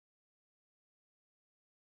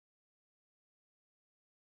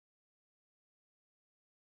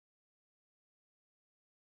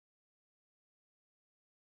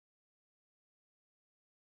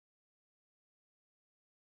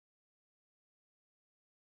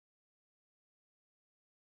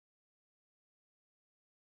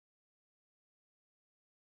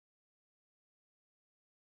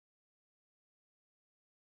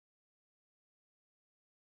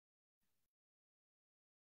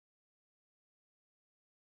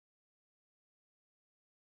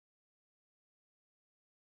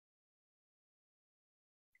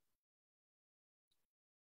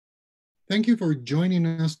Thank you for joining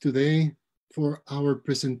us today for our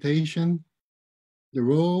presentation, The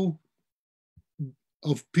Role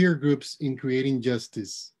of Peer Groups in Creating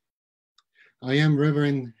Justice. I am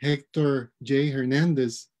Reverend Hector J.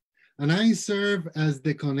 Hernandez, and I serve as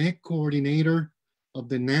the Connect Coordinator of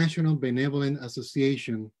the National Benevolent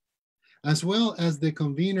Association, as well as the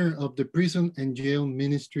convener of the Prison and Jail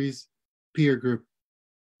Ministries Peer Group.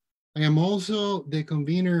 I am also the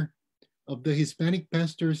convener of the Hispanic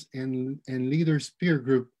Pastors and Leaders Peer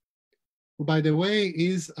Group, who, by the way,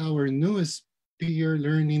 is our newest peer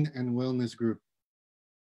learning and wellness group.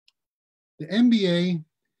 The MBA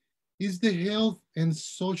is the Health and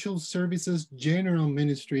Social Services General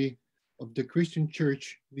Ministry of the Christian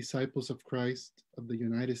Church Disciples of Christ of the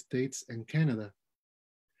United States and Canada.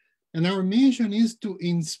 And our mission is to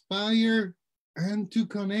inspire and to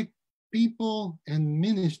connect people and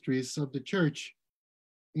ministries of the church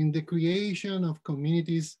in the creation of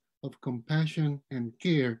communities of compassion and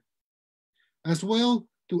care, as well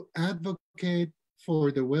to advocate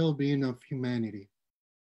for the well-being of humanity.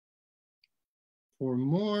 For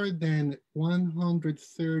more than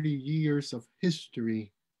 130 years of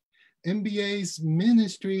history, MBA's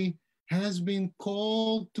ministry has been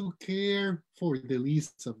called to care for the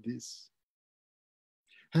least of this,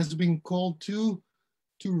 has been called to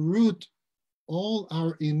root all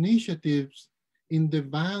our initiatives in the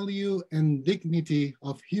value and dignity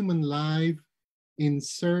of human life in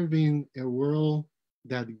serving a world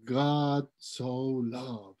that God so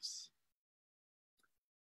loves.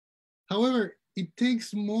 However, it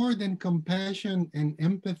takes more than compassion and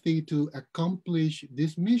empathy to accomplish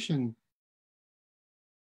this mission.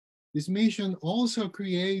 This mission also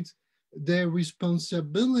creates the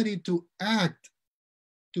responsibility to act,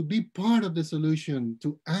 to be part of the solution,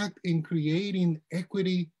 to act in creating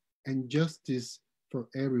equity and justice for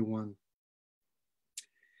everyone.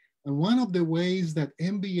 And one of the ways that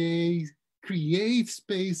MBA creates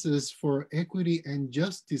spaces for equity and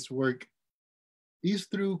justice work is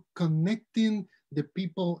through connecting the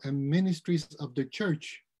people and ministries of the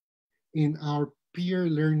church in our peer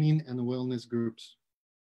learning and wellness groups.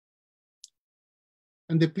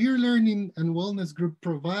 And the peer learning and wellness group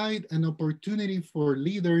provide an opportunity for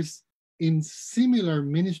leaders in similar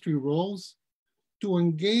ministry roles to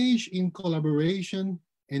engage in collaboration,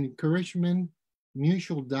 encouragement,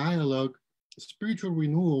 mutual dialogue, spiritual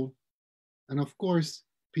renewal, and of course,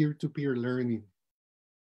 peer-to-peer learning.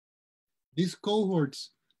 These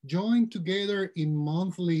cohorts join together in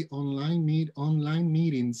monthly online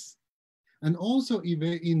meetings and also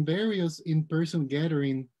in various in-person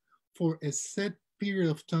gatherings for a set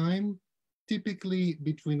period of time, typically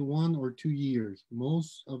between 1 or 2 years,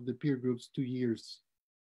 most of the peer groups 2 years.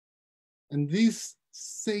 And this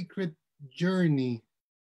sacred journey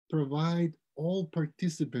provides all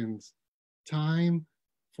participants time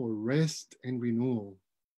for rest and renewal,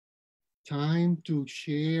 time to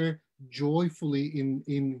share joyfully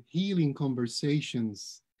in healing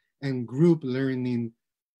conversations and group learning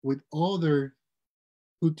with others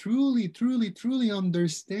who truly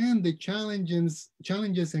understand the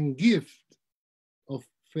challenges and gift of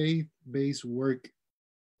faith-based work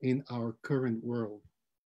in our current world.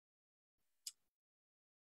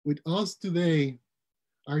 With us today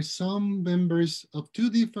are some members of 2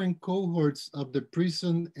 different cohorts of the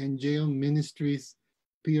Prison and Jail Ministries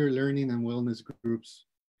Peer Learning and Wellness Groups.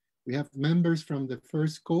 We have members from the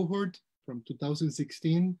first cohort from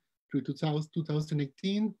 2016 through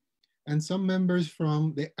 2018, and some members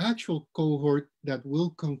from the actual cohort that will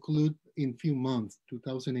conclude in few months,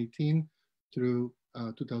 2018 through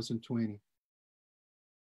 2020.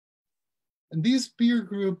 And this peer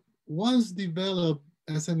group was developed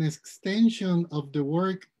as an extension of the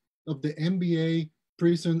work of the MBA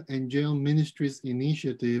Prison and Jail Ministries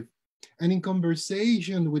Initiative, and in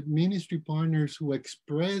conversation with ministry partners who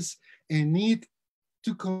express a need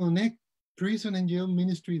to connect prison and jail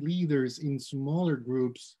ministry leaders in smaller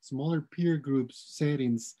groups, smaller peer groups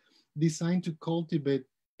settings designed to cultivate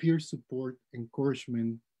peer support,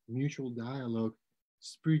 encouragement, mutual dialogue,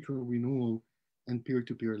 spiritual renewal, and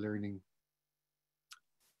peer-to-peer learning.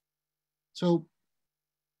 So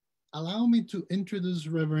allow me to introduce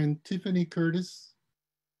Reverend Tiffany Curtis,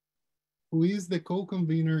 who is the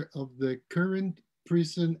co-convener of the current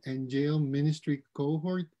Prison and Jail Ministry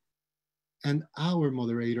cohort and our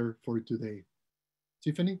moderator for today.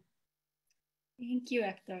 Tiffany? Thank you,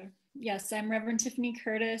 Hector. Yes, I'm Reverend Tiffany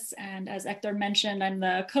Curtis, and as Hector mentioned, I'm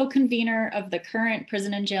the co-convener of the current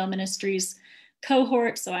Prison and Jail Ministries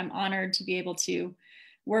cohort, so I'm honored to be able to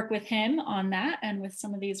work with him on that and with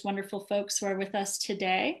some of these wonderful folks who are with us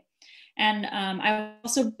today. And I'm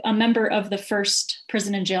also a member of the first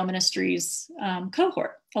Prison and Jail Ministries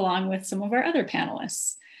cohort, along with some of our other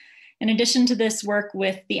panelists. In addition to this work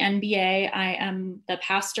with the NBA, I am the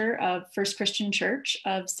pastor of First Christian Church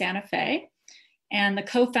of Santa Fe and the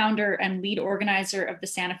co-founder and lead organizer of the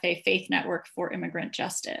Santa Fe Faith Network for Immigrant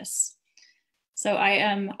Justice. So I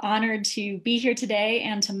am honored to be here today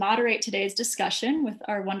and to moderate today's discussion with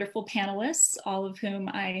our wonderful panelists, all of whom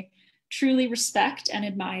I truly respect and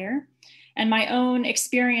admire. And my own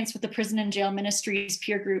experience with the Prison and Jail Ministries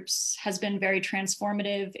peer groups has been very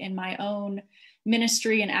transformative in my own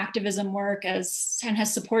ministry and activism work and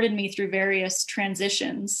has supported me through various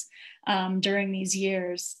transitions during these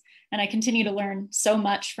years. And I continue to learn so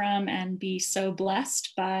much from and be so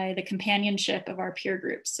blessed by the companionship of our peer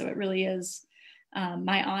groups. So it really is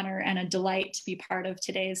my honor and a delight to be part of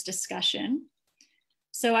today's discussion.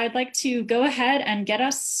 So I'd like to go ahead and get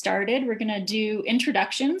us started. We're going to do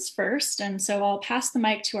introductions first. And so I'll pass the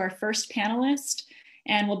mic to our first panelist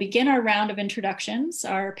and we'll begin our round of introductions.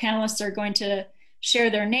 Our panelists are going to share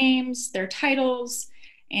their names, their titles,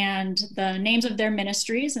 and the names of their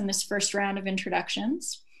ministries in this first round of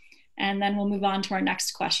introductions. And then we'll move on to our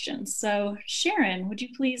next question. So Sharon, would you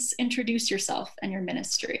please introduce yourself and your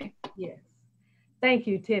ministry? Yes. Thank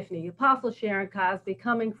you, Tiffany. Apostle Sharon Cosby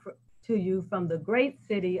coming to you from the great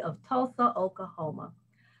city of Tulsa, Oklahoma.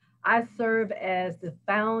 I serve as the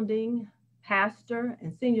founding pastor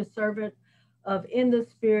and senior servant of In the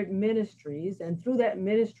Spirit Ministries. And through that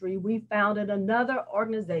ministry, we founded another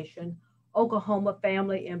organization, Oklahoma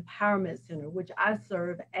Family Empowerment Center, which I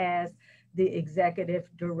serve as the executive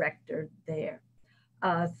director there.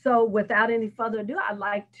 So without any further ado, I'd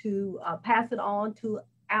like to pass it on to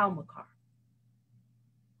Amilcar.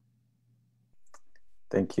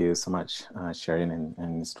 Thank you so much, Sharon,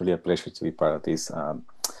 and it's really a pleasure to be part of this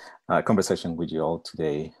conversation with you all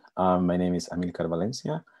today. My name is Amilcar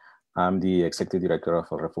Valencia. I'm the executive director of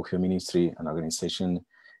Refugio Ministry, an organization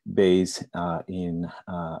based in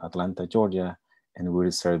Atlanta, Georgia, and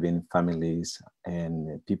we're serving families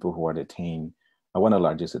and people who are detained at one of the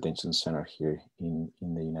largest detention centers here in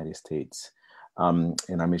the United States.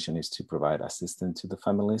 And our mission is to provide assistance to the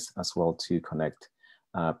families as well to connect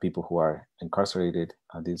people who are incarcerated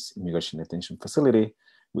at this immigration detention facility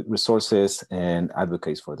with resources and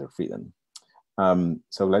advocates for their freedom.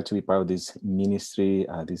 So I'd like to be part of this ministry,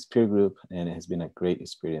 this peer group, and it has been a great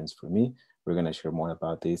experience for me. We're going to share more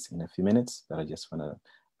about this in a few minutes, but I just want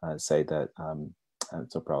to say that I'm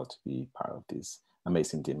so proud to be part of this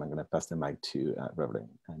amazing team. I'm going to pass the mic to Reverend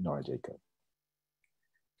Nora Jacob.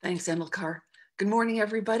 Thanks, Amilcar. Good morning,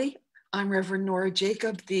 everybody. I'm Reverend Nora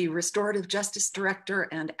Jacob, the Restorative Justice Director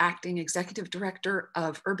and Acting Executive Director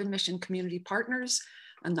of Urban Mission Community Partners,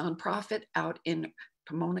 a nonprofit out in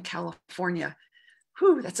Pomona, California.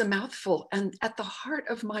 Whew, that's a mouthful. And at the heart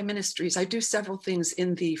of my ministries, I do several things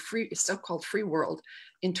in the so-called free world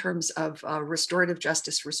in terms of restorative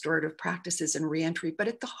justice, restorative practices, and reentry. But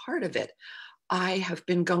at the heart of it, I have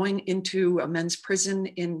been going into a men's prison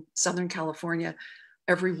in Southern California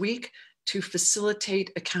every week to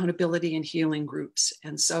facilitate accountability and healing groups.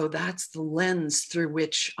 And so that's the lens through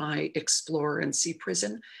which I explore and see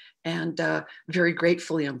prison. And very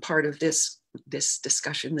gratefully, I'm part of this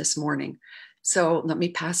discussion this morning. So let me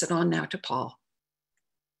pass it on now to Paul.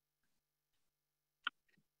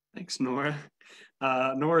 Thanks, Nora.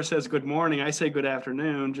 Nora says good morning. I say good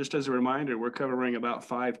afternoon. Just as a reminder, we're covering about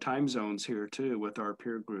 5 time zones here too with our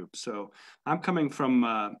peer group. So I'm coming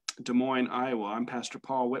from Des Moines, Iowa. I'm Pastor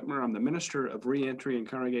Paul Whitmer. I'm the Minister of Reentry and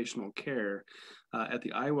Congregational Care at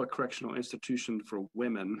the Iowa Correctional Institution for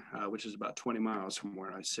Women, which is about 20 miles from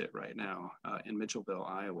where I sit right now in Mitchellville,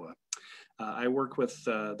 Iowa. I work with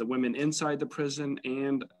the women inside the prison,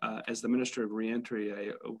 and as the Minister of Reentry,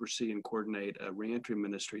 I oversee and coordinate a reentry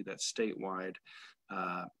ministry that's statewide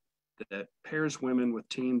that pairs women with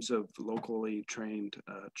teams of locally trained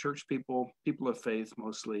church people of faith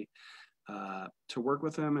mostly, to work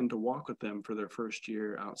with them and to walk with them for their first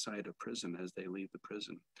year outside of prison as they leave the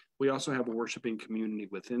prison. We also have a worshiping community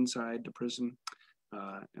with inside the prison,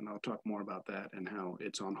 and I'll talk more about that and how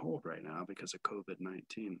it's on hold right now because of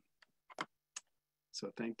COVID-19. So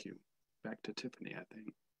thank you. Back to Tiffany, I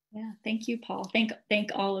think. Yeah, thank you, Paul.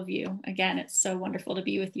 Thank all of you. Again, it's so wonderful to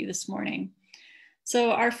be with you this morning.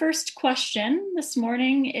 So our first question this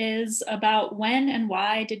morning is about when and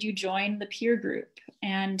why did you join the peer group?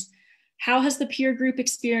 And how has the peer group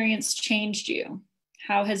experience changed you?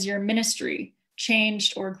 How has your ministry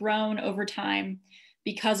changed or grown over time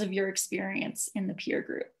because of your experience in the peer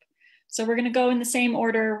group? So we're going to go in the same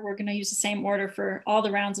order. We're going to use the same order for all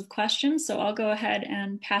the rounds of questions. So I'll go ahead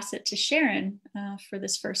and pass it to Sharon for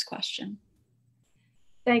this first question.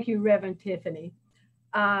 Thank you, Reverend Tiffany.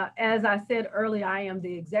 As I said earlier, I am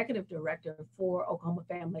the executive director for Oklahoma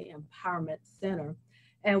Family Empowerment Center.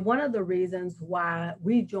 And one of the reasons why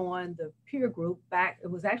we joined the peer group back,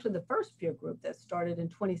 it was actually the first peer group that started in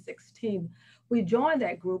 2016. We joined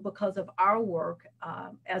that group because of our work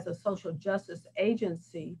as a social justice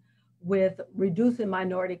agency with reducing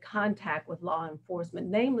minority contact with law enforcement,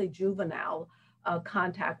 namely juvenile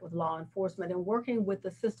contact with law enforcement, and working with the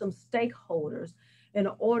system stakeholders in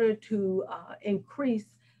order to increase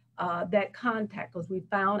that contact, because we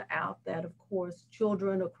found out that, of course,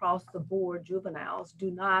 children across the board, juveniles, do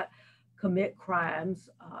not commit crimes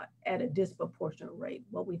at a disproportionate rate.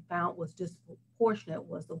 What we found was disproportionate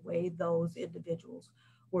was the way those individuals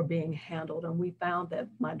were being handled. And we found that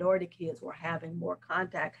minority kids were having more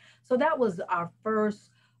contact. So that was our first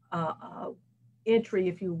entry,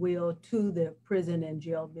 if you will, to the prison and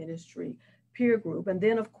jail ministry peer group. And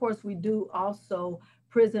then, of course, we do also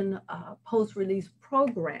prison post-release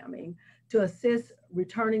programming to assist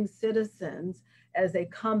returning citizens as they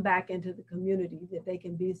come back into the community, that they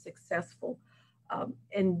can be successful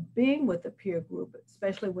in being with the peer group,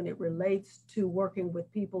 especially when it relates to working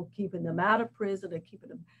with people, keeping them out of prison and keeping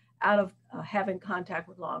them out of having contact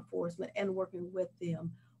with law enforcement and working with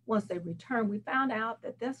them once they return. We found out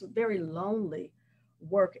that that's very lonely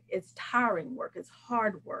work. It's tiring work. It's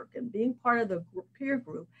hard work. And being part of the peer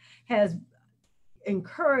group has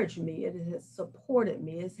encouraged me, it has supported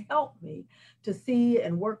me, it's helped me to see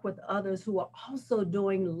and work with others who are also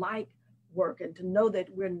doing like work, and to know that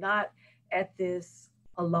we're not at this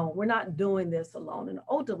alone. We're not doing this alone. And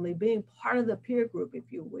ultimately, being part of the peer group, if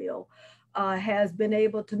you will, has been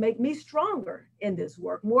able to make me stronger in this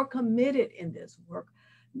work, more committed in this work.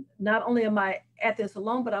 Not only am I at this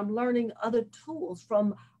alone, but I'm learning other tools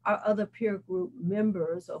from our other peer group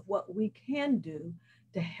members of what we can do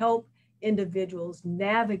to help individuals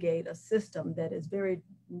navigate a system that is very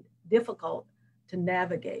difficult to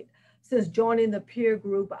navigate. Since joining the peer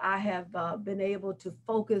group, I have been able to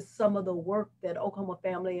focus some of the work that Oklahoma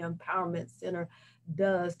Family Empowerment Center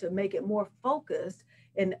does to make it more focused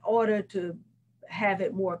in order to have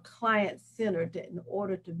it more client-centered, in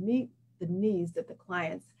order to meet the needs that the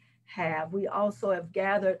clients have. We also have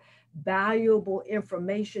gathered valuable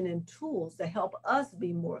information and tools to help us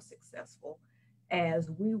be more successful as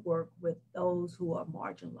we work with those who are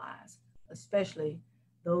marginalized, especially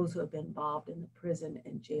those who have been involved in the prison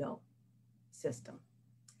and jail system.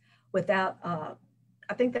 With that, I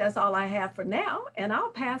think that's all I have for now, and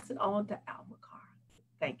I'll pass it on to Amilcar.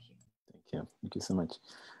 Thank you. Thank you. Thank you so much.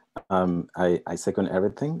 I second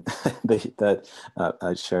everything that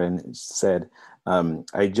Sharon said.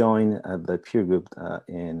 I joined the peer group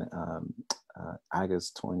in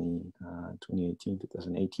August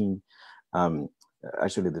 2018.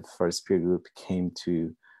 Actually, the first peer group came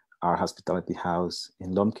to our hospitality house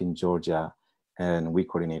in Lumpkin, Georgia, and we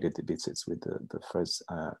coordinated the visits with the first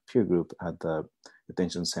peer group at the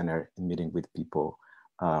detention center, and meeting with people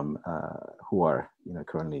who are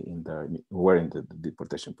currently in the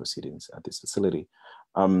deportation proceedings at this facility.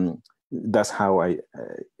 That's how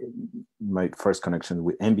my first connection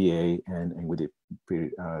with MBA and with the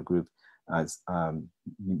peer group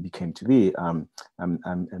became to be. I'm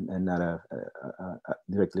not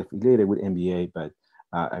directly affiliated with MBA, but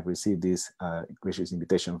I've received this gracious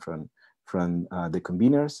invitation from the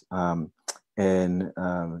conveners,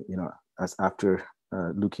 as after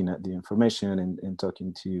looking at the information and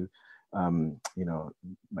talking to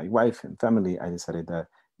my wife and family, I decided that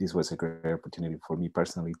this was a great opportunity for me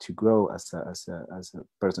personally to grow as a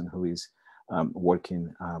person who is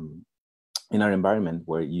working in our environment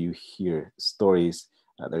where you hear stories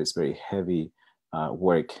that is very heavy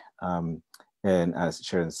work. And as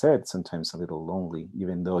Sharon said, sometimes a little lonely,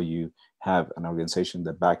 even though you have an organization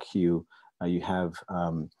that back you, you have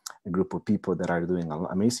a group of people that are doing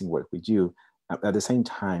amazing work with you. At the same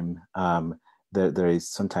time, there is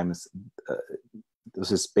sometimes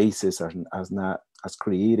those spaces are not as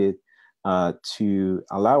created to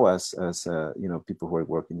allow us as people who are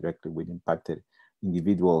working directly with impacted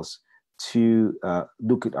individuals to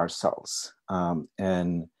look at ourselves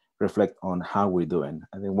and reflect on how we're doing.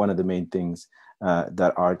 I think one of the main things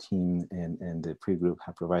that our team and the pre-group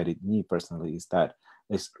have provided me personally is that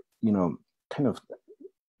it's kind of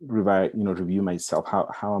review myself.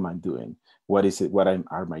 How am I doing? What is it? What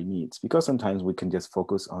are my needs? Because sometimes we can just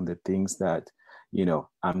focus on the things that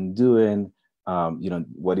I'm doing.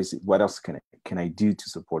 What is it? What else can I do to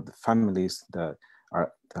support the families that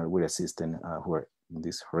we're assisting who are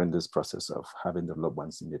this horrendous process of having their loved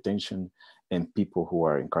ones in detention, and people who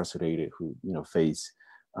are incarcerated who face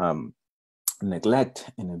neglect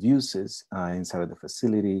and abuses inside of the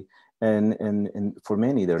facility, and for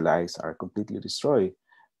many their lives are completely destroyed.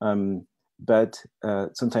 But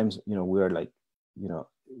sometimes we are like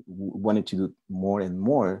wanting to do more and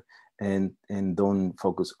more, and don't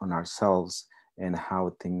focus on ourselves and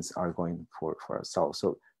how things are going for ourselves.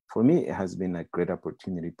 So for me, it has been a great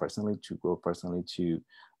opportunity personally to grow, personally to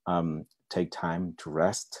take time to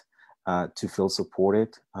rest, to feel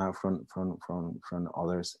supported from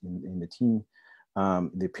others in the team,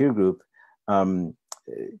 the peer group.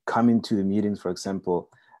 Coming to the meetings, for example,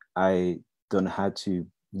 I don't have to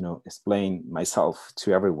explain myself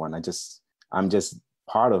to everyone. I'm just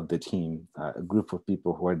part of the team, a group of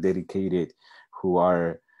people who are dedicated, who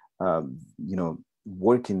are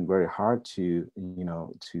working very hard to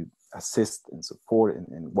assist and support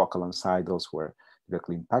and walk alongside those who are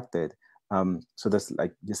directly impacted. So that's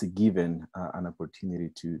like just a given an opportunity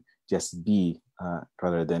to just be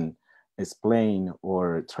rather than explain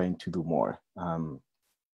or trying to do more.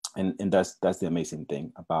 And that's the amazing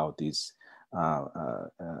thing about this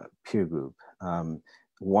peer group.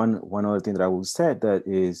 One other thing that I will say that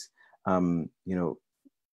is,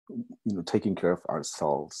 taking care of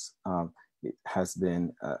ourselves. It has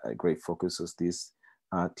been a great focus of this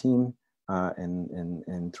team,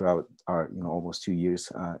 and throughout our almost 2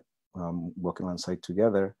 years working alongside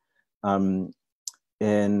together, and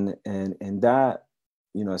that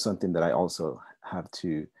is something that I also have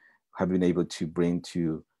been able to bring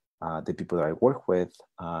to the people that I work with,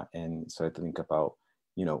 and start to think about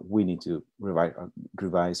we need to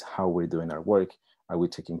revise how we're doing our work. Are we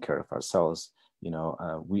taking care of ourselves?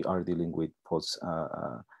 We are dealing with post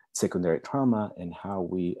secondary trauma, and how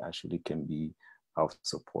we actually can be of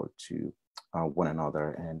support to one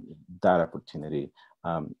another. And that opportunity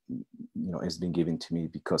has been given to me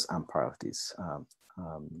because I'm part of these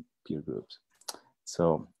peer groups.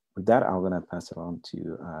 So with that, I'm going to pass it on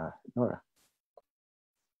to Nora.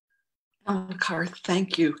 Amilcar,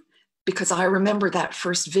 thank you. Because I remember that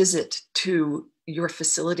first visit to your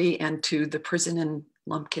facility and to the prison in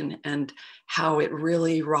Lumpkin, and how it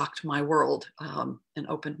really rocked my world and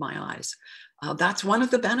opened my eyes. That's one of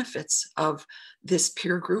the benefits of this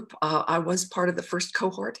peer group. I was part of the first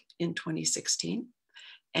cohort in 2016,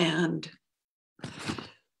 and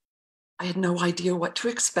I had no idea what to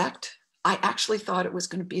expect. I actually thought it was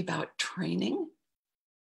going to be about training,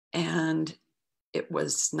 and it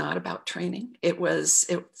was not about training. It was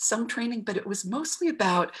some training, but it was mostly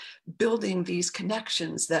about building these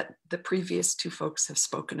connections that the previous two folks have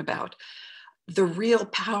spoken about. The real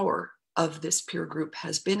power of this peer group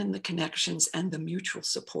has been in the connections and the mutual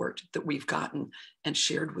support that we've gotten and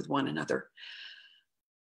shared with one another.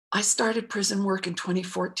 I started prison work in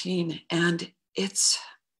 2014, and it's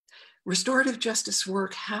restorative justice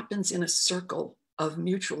work happens in a circle of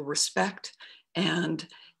mutual respect. And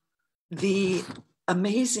the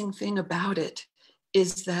amazing thing about it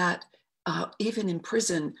is that even in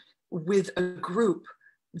prison with a group,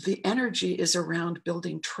 the energy is around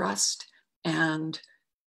building trust and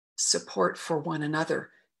support for one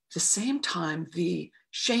another. At the same time, the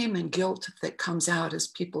shame and guilt that comes out as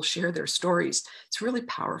people share their stories, it's really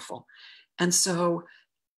powerful. And so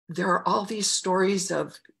there are all these stories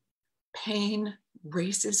of pain,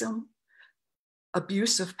 racism,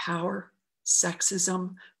 abuse of power,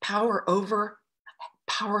 sexism, power over,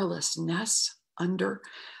 powerlessness under,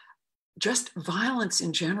 just violence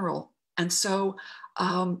in general. And so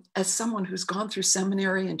as someone who's gone through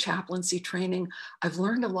seminary and chaplaincy training, I've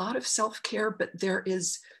learned a lot of self-care, but there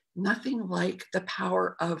is nothing like the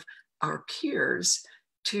power of our peers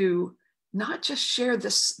to not just share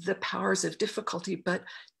the powers of difficulty, but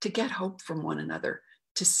to get hope from one another,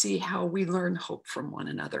 to see how we learn hope from one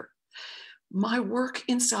another. My work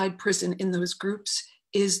inside prison in those groups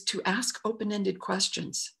is to ask open-ended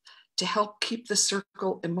questions to help keep the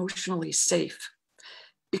circle emotionally safe,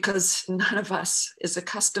 because none of us is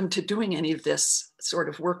accustomed to doing any of this sort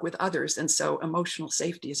of work with others. And so emotional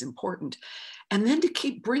safety is important. And then to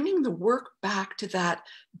keep bringing the work back to that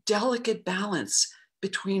delicate balance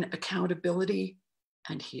between accountability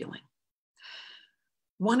and healing.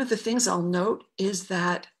 One of the things I'll note is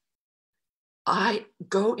that I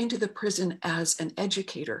go into the prison as an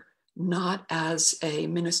educator, not as a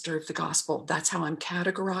minister of the gospel. That's how I'm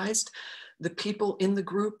categorized. The people in the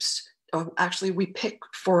groups, actually we pick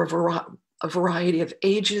for a variety of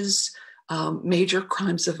ages, major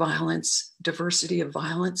crimes of violence, diversity of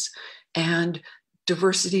violence, and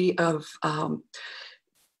diversity of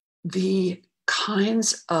the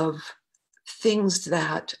kinds of things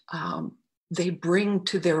that they bring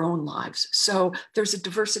to their own lives. So there's a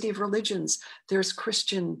diversity of religions. There's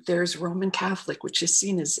Christian, there's Roman Catholic, which is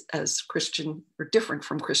seen as Christian or different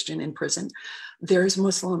from Christian in prison. There's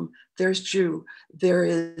Muslim, there's Jew, there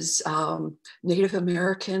is Native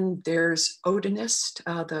American, there's Odinist,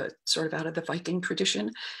 the sort of out of the Viking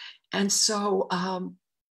tradition. And so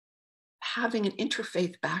having an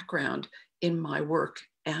interfaith background in my work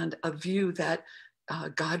and a view that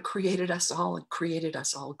God created us all and created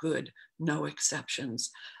us all good, no exceptions,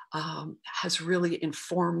 has really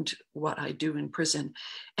informed what I do in prison.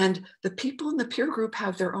 And the people in the peer group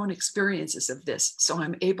have their own experiences of this, so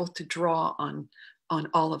I'm able to draw on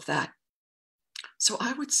all of that. So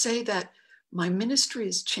I would say that my ministry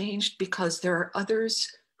has changed because there are others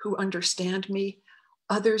who understand me,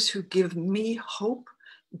 others who give me hope,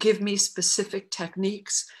 give me specific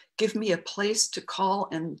techniques, give me a place to call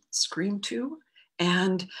and scream to.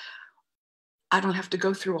 And I don't have to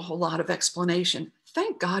go through a whole lot of explanation.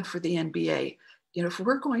 Thank God for the NBA. You know, if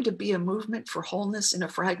we're going to be a movement for wholeness in a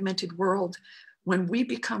fragmented world, when we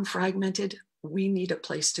become fragmented, we need a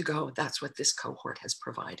place to go. That's what this cohort has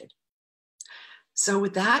provided. So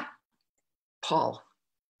with that, Paul.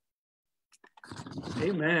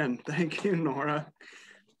 Amen. Thank you, Nora.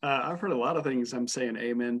 I've heard a lot of things I'm saying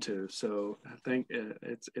amen to. So I think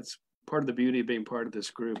it's part of the beauty of being part of this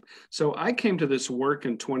group. So I came to this work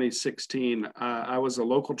in 2016. I was a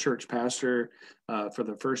local church pastor for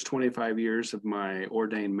the first 25 years of my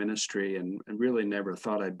ordained ministry, and really never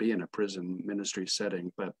thought I'd be in a prison ministry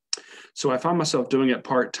setting. But so I found myself doing it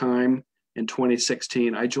part-time in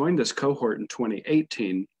 2016. I joined this cohort in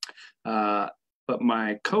 2018, but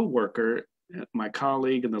my coworker, my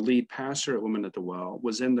colleague and the lead pastor at Women at the Well,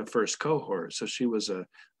 was in the first cohort. So she was a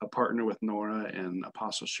partner with Nora and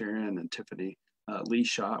Apostle Sharon and Tiffany. Lee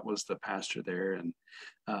Schott was the pastor there. And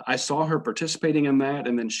I saw her participating in that.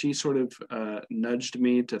 And then she sort of nudged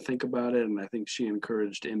me to think about it. And I think she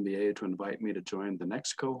encouraged MBA to invite me to join the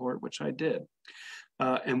next cohort, which I did.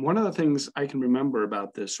 And one of the things I can remember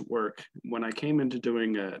about this work, when I came into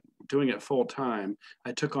doing it full time,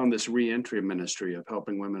 I took on this reentry ministry of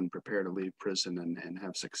helping women prepare to leave prison and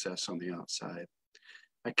have success on the outside.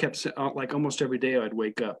 I kept, like almost every day, I'd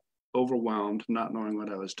wake up overwhelmed, not knowing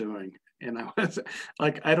what I was doing. And I was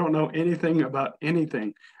like, I don't know anything about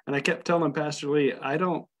anything. And I kept telling Pastor Lee,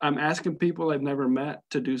 I'm asking people I've never met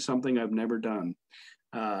to do something I've never done.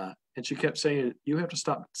 And she kept saying, you have to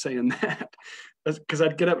stop saying that. Because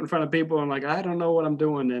I'd get up in front of people and like, I don't know what I'm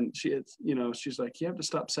doing. And she's like, you have to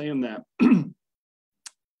stop saying that.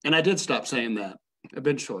 And I did stop saying that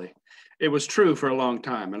eventually. It was true for a long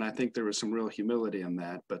time. And I think there was some real humility in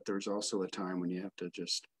that. But there's also a time when you have to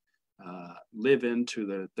just live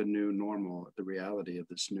into the new normal, the reality of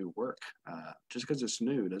this new work. Just because it's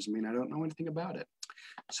new doesn't mean I don't know anything about it.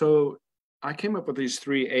 So I came up with these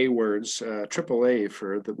 3 A words, AAA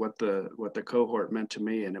for what the cohort meant to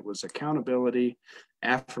me, and it was accountability,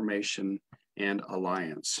 affirmation, and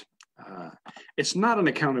alliance. It's not an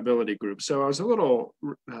accountability group, so I was a little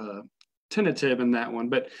tentative in that one.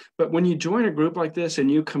 But when you join a group like this and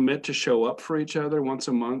you commit to show up for each other once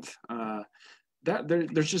a month,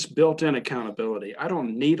 there's just built-in accountability. I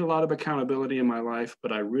don't need a lot of accountability in my life,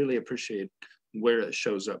 but I really appreciate where it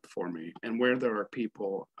shows up for me and where there are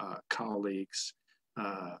people, colleagues,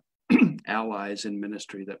 allies in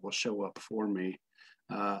ministry that will show up for me.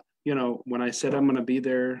 When I said I'm going to be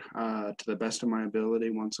there to the best of my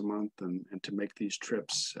ability once a month and to make these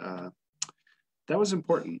trips, that was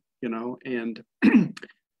important, and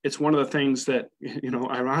it's one of the things that,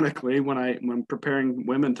 ironically, when preparing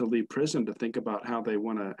women to leave prison to think about how they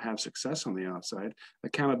want to have success on the outside,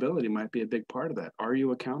 accountability might be a big part of that. Are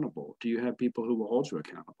you accountable? Do you have people who will hold you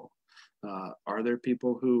accountable? Are there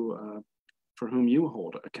people for whom you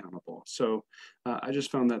hold accountable? So I just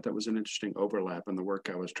found that was an interesting overlap in the work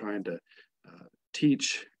I was trying to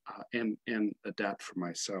teach and adapt for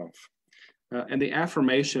myself. And the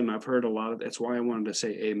affirmation, I've heard a lot of, that's why I wanted to say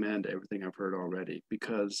amen to everything I've heard already,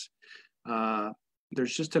 because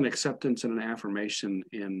there's just an acceptance and an affirmation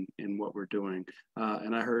in what we're doing.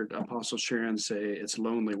 And I heard Apostle Sharon say it's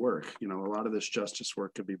lonely work. A lot of this justice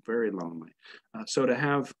work could be very lonely. So to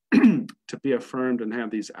have, to be affirmed and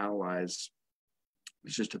have these allies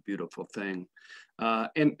is just a beautiful thing.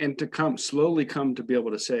 And to slowly come to be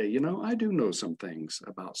able to say, I do know some things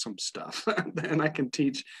about some stuff and I can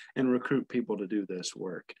teach and recruit people to do this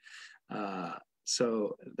work.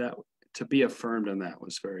 So that to be affirmed in that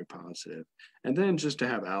was very positive. And then just to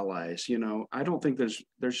have allies, I don't think there's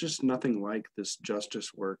just nothing like this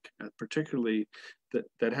justice work, particularly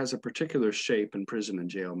that has a particular shape in prison and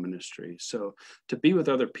jail ministry. So to be with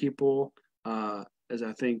other people, as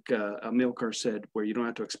I think Amilcar said, where you don't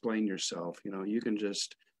have to explain yourself. You know, you can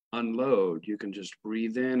just unload. You can just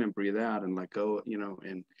breathe in and breathe out and let go. You know,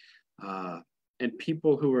 and other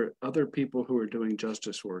people who are doing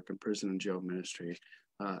justice work in prison and jail ministry,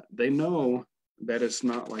 they know that it's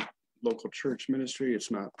not like local church ministry. It's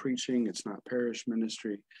not preaching. It's not parish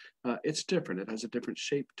ministry. It's different. It has a different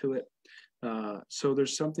shape to it. So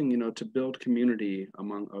there's something, you know, to build community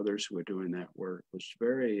among others who are doing that work was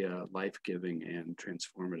very life-giving and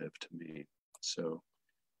transformative to me. So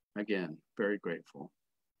again, very grateful.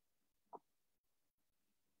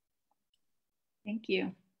 Thank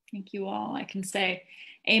you. Thank you all. I can say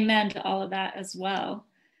amen to all of that as well.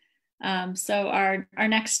 So our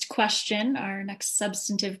next question, our next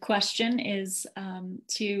substantive question is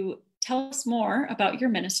to tell us more about your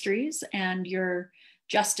ministries and your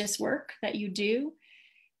justice work that you do.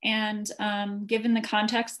 And given the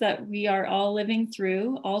context that we are all living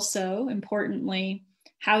through, also importantly,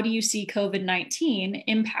 how do you see COVID-19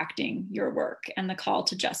 impacting your work and the call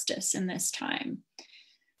to justice in this time?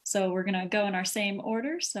 So we're gonna go in our same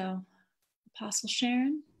order. So Apostle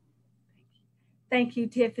Sharon. Thank you,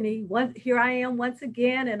 Tiffany. Here I am once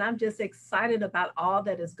again, and I'm just excited about all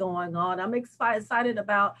that is going on. I'm excited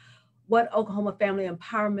about what Oklahoma Family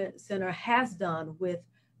Empowerment Center has done with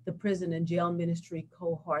the prison and jail ministry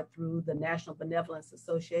cohort through the National Benevolent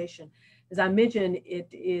Association. As I mentioned, it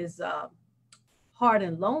is hard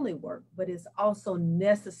and lonely work, but it's also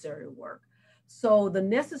necessary work. So the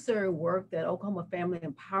necessary work that Oklahoma Family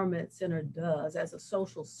Empowerment Center does as a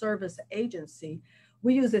social service agency,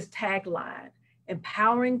 we use this tagline: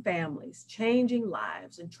 empowering families, changing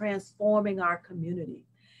lives, and transforming our community.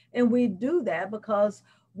 And we do that because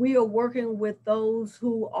we are working with those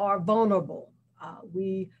who are vulnerable.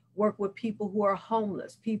 We work with people who are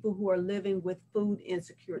homeless, people who are living with food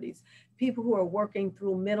insecurities, people who are working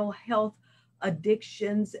through mental health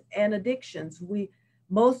addictions.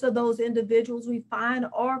 Most of those individuals we find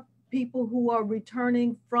are people who are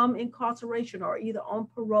returning from incarceration or either on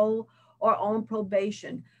parole or on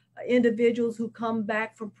probation. Individuals who come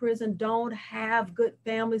back from prison don't have good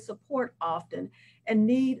family support often and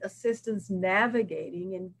need assistance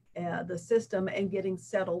navigating the system and getting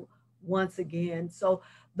settled once again. So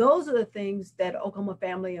those are the things that Oklahoma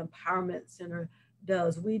Family Empowerment Center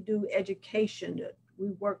does. We do education.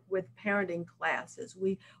 We work with parenting classes.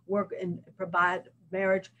 We work and provide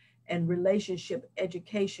marriage and relationship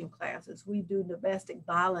education classes. We do domestic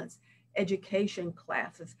violence education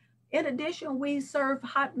classes. In addition, we serve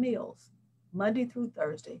hot meals Monday through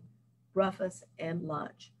Thursday, breakfast and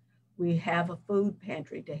lunch. We have a food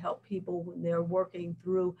pantry to help people when they're working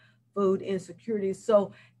through food insecurity.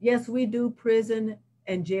 So yes, we do prison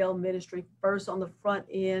and jail ministry first on the front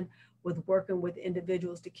end with working with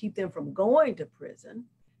individuals to keep them from going to prison,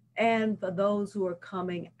 and for those who are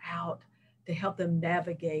coming out to help them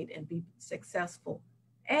navigate and be successful.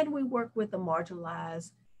 And we work with the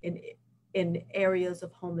marginalized in areas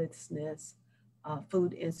of homelessness,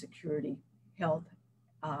 food insecurity, health,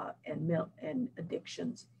 and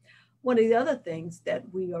addictions. One of the other things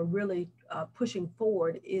that we are really pushing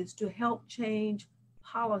forward is to help change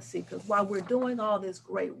policy, because while we're doing all this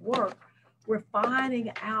great work, we're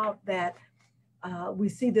finding out that we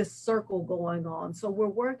see this circle going on. So we're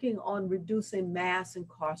working on reducing mass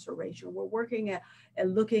incarceration. We're working at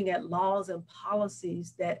looking at laws and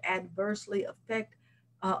policies that adversely affect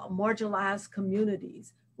marginalized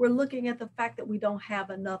communities. We're looking at the fact that we don't have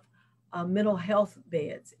enough mental health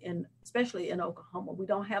beds, especially in Oklahoma. We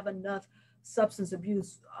don't have enough substance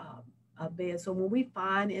abuse beds. So when we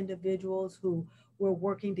find individuals who we're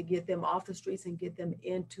working to get them off the streets and get them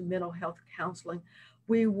into mental health counseling,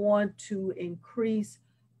 we want to increase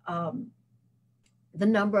the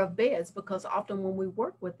number of beds, because often when we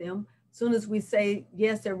work with them, as soon as we say,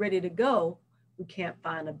 yes, they're ready to go, we can't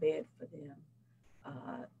find a bed for them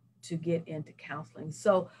to get into counseling.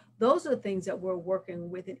 So those are the things that we're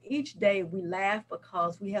working with. And each day we laugh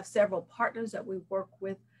because we have several partners that we work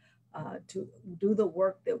with to do the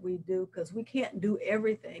work that we do, because we can't do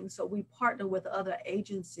everything. So we partner with other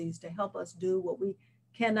agencies to help us do what we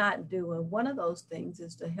cannot do. And one of those things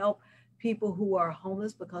is to help people who are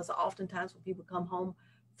homeless, because oftentimes when people come home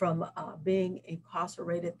from being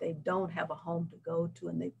incarcerated, they don't have a home to go to,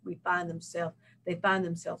 and they find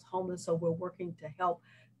themselves homeless. So we're working to help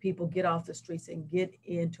people get off the streets and get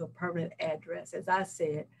into a permanent address. As I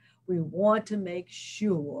said, we want to make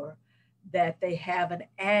sure that they have an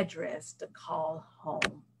address to call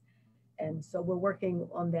home. And so we're working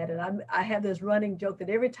on that. And I have this running joke that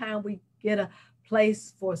every time we get a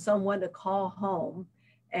place for someone to call home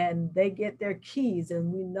and they get their keys,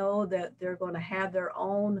 and we know that they're going to have their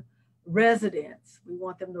own residents. We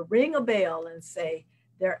want them to ring a bell and say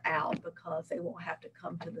they're out, because they won't have to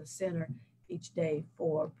come to the center each day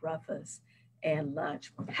for breakfast and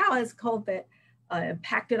lunch. How has COVID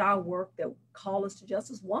impacted our work that call us to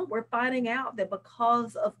justice? One, we're finding out that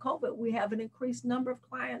because of COVID, we have an increased number of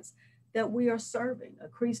clients that we are serving,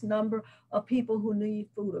 increased number of people who need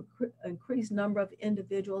food, increased number of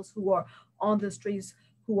individuals who are on the streets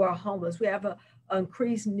who are homeless. We have an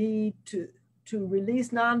increased need to release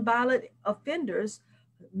nonviolent offenders.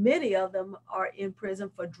 Many of them are in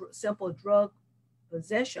prison for simple drug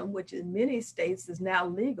possession, which in many states is now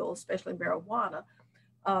legal, especially marijuana,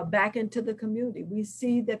 back into the community. We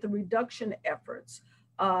see that the reduction efforts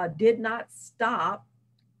did not stop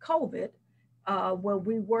COVID when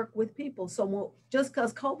we work with people. So just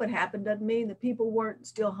because COVID happened doesn't mean that people weren't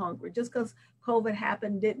still hungry. Just because COVID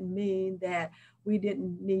happened didn't mean that we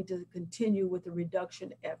didn't need to continue with the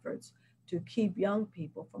reduction efforts to keep young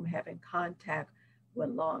people from having contact with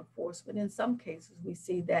law enforcement. In some cases, we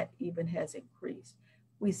see that even has increased.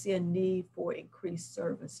 We see a need for increased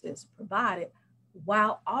services provided,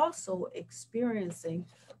 while also experiencing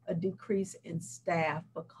a decrease in staff,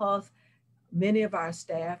 because many of our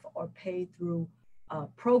staff are paid through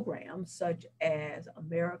programs such as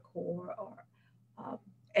Amilcar or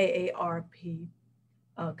AARP,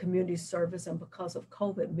 community service. And because of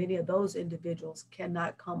COVID, many of those individuals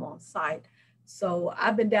cannot come on site. So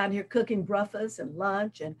I've been down here cooking breakfast and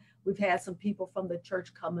lunch, and we've had some people from the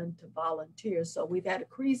church coming to volunteer. So we've had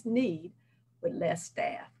increased need with less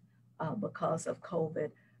staff because of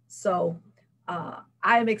COVID. So I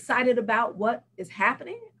am excited about what is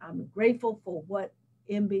happening. I'm grateful for what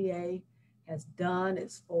MBA has done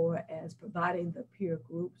as far as providing the peer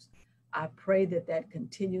groups. I pray that that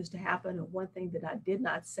continues to happen. And one thing that I did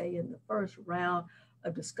not say in the first round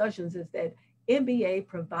of discussions is that MBA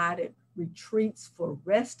provided retreats for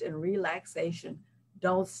rest and relaxation.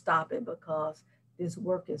 Don't stop it, because this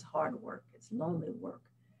work is hard work. It's lonely work.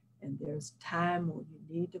 And there's time when you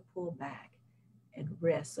need to pull back and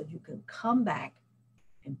rest so you can come back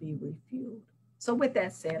and be refueled. So with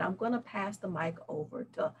that said, I'm going to pass the mic over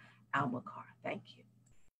to Amilcar. Thank you.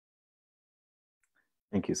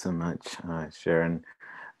 Thank you so much, Sharon.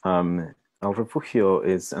 Refugio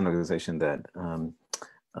is an organization that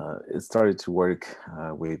it started to work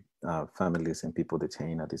with families and people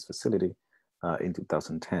detained at this facility in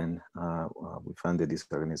 2010. We founded this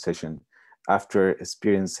organization after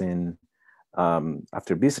experiencing,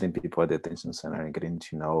 after visiting people at the detention center and getting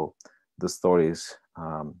to know the stories,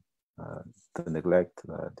 the neglect,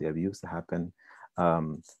 the abuse that happened,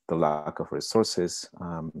 the lack of resources.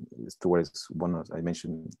 Stewart is one of, I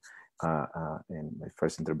mentioned in my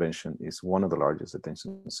first intervention, is one of the largest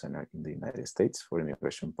detention centers in the United States for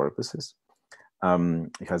immigration purposes.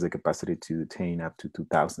 It has the capacity to detain up to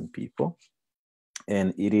 2,000 people.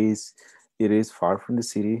 And it is far from the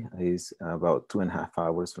city. It is about 2.5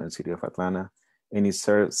 hours from the city of Atlanta. And it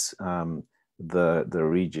serves the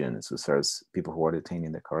region. So it serves people who are detained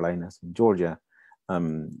in the Carolinas and Georgia.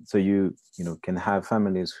 So you can have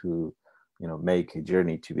families who make a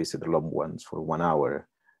journey to visit their loved ones for 1 hour,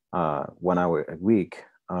 1 hour a week,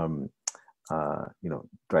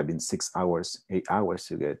 driving 6 hours, 8 hours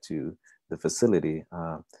to get to the facility.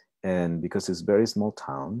 And because it's a very small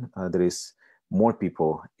town, there is more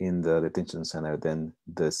people in the detention center than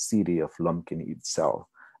the city of Lumpkin itself.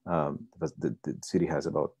 Because the city has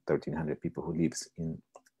about 1,300 people who lives in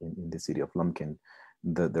the city of Lumpkin.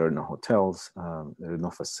 There are no hotels, there are no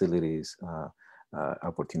facilities,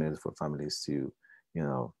 opportunities for families to,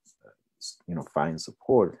 find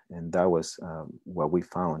support. And that was what we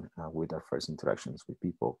found with our first interactions with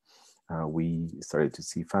people. We started to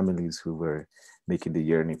see families who were making the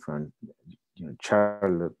journey from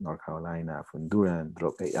Charlotte, North Carolina, from Durham,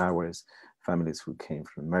 drove 8 hours, families who came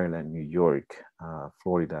from Maryland, New York,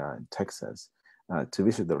 Florida, and Texas to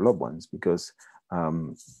visit their loved ones, because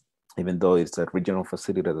even though it's a regional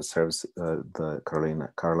facility that serves the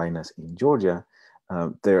Carolinas in Georgia,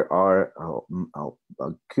 there are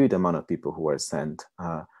a good amount of people who are sent,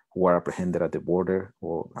 who are apprehended at the border,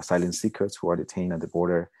 or asylum seekers who are detained at the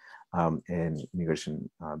border, and immigration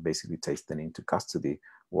basically takes them into custody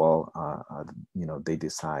while they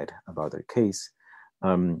decide about their case.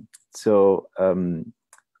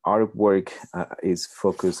 Our work is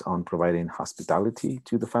focused on providing hospitality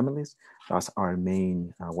to the families. That's our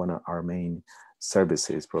main, one of our main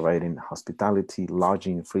services, providing hospitality,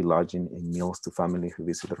 lodging, free lodging, and meals to families who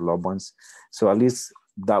visit their loved ones. So at least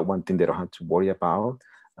that one thing they don't have to worry about.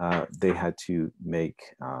 They had to make,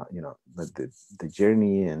 the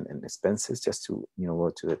journey and expenses just to, go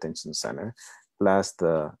to the detention center, plus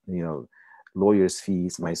the, lawyers'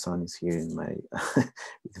 fees. My son is here in my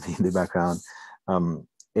in the background.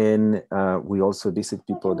 And we also visit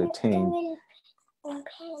people detained,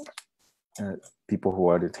 people who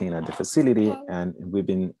are detained at the facility, and we've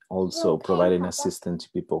been also providing assistance to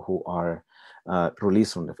people who are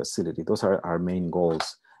released from the facility. Those are our main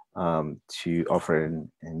goals, to offer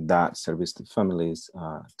in that service to families,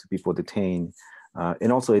 to people detained,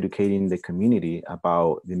 and also educating the community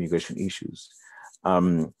about the immigration issues.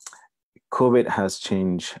 COVID has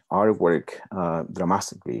changed our work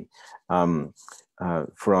dramatically.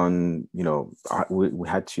 From, we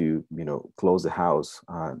had to, close the house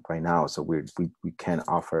right now, so we can't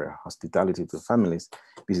offer hospitality to families.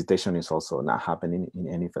 Visitation is also not happening in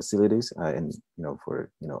any facilities, and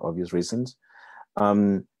for obvious reasons.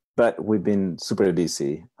 But we've been super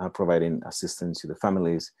busy providing assistance to the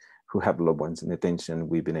families who have loved ones in detention.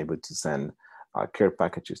 We've been able to send care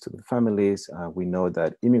packages to the families. We know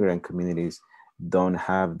that immigrant communities don't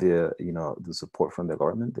have the support from the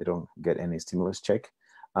government. They don't get any stimulus check.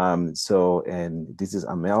 And this is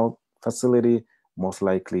a male facility. Most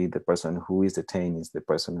likely the person who is detained is the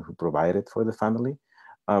person who provided for the family.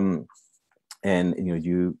 And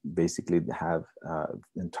you basically have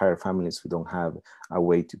entire families who don't have a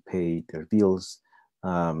way to pay their bills.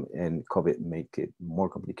 And COVID make it more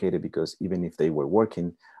complicated, because even if they were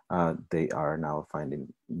working, they are now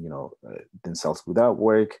finding themselves without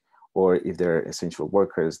work, or if they're essential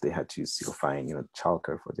workers, they had to still find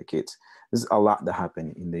childcare for the kids. There's a lot that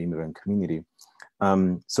happened in the immigrant community.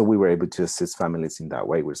 So we were able to assist families in that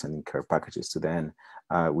way. We're sending care packages to them.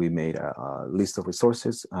 We made a list of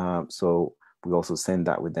resources. So we also send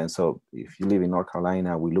that with them. So if you live in North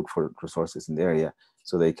Carolina, we look for resources in the area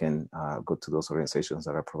so they can go to those organizations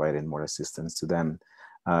that are providing more assistance to them.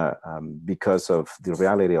 Because of the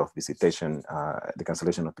reality of visitation, the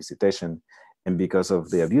cancellation of visitation, and because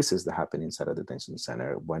of the abuses that happen inside a detention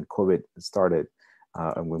center. When COVID started,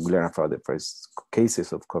 and when we learned about the first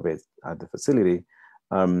cases of COVID at the facility,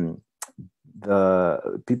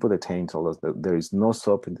 the people detained told us that there is no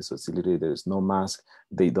soap in this facility, there is no mask,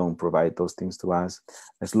 they don't provide those things to us.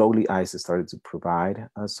 And slowly ICE started to provide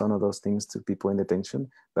some of those things to people in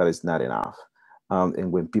detention, but it's not enough.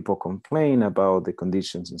 And when people complain about the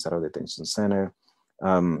conditions inside of the detention center,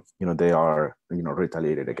 they are,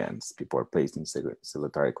 retaliated against. People are placed in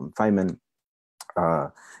solitary confinement.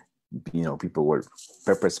 People were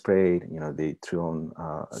pepper sprayed. They threw on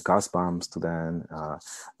gas bombs to them.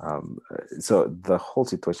 So the whole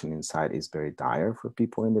situation inside is very dire for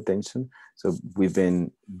people in detention. So we've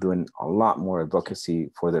been doing a lot more advocacy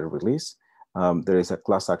for their release. There is a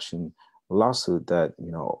class action lawsuit that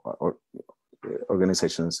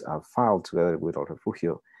organizations have filed together with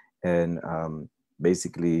Refugio, and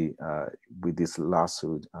basically with this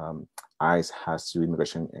lawsuit, ICE has to,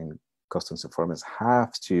 Immigration and Customs Enforcement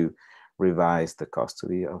have to revise the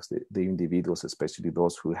custody of the individuals, especially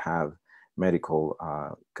those who have medical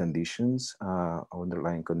conditions,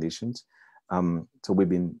 underlying conditions. So we've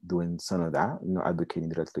been doing some of that, advocating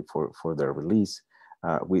directly for their release.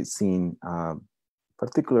 We've seen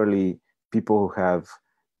particularly people who have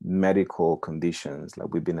medical conditions,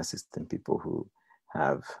 like we've been assisting people who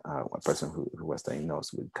have a person who was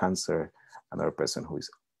diagnosed with cancer, another person who is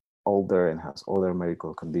older and has other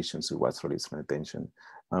medical conditions who was released from detention,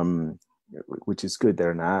 which is good.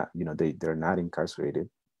 They're not, they're not incarcerated,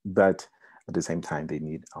 but at the same time, they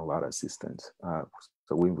need a lot of assistance.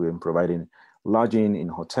 So we've been providing lodging in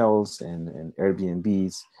hotels and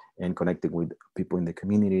Airbnbs, and connecting with people in the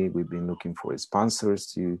community. We've been looking for sponsors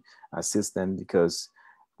to assist them, because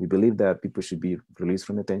we believe that people should be released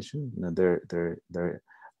from detention. Their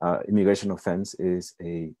immigration offense is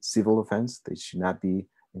a civil offense. They should not be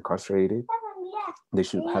incarcerated. They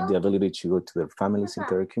should have the ability to go to their families in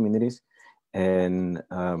their communities. And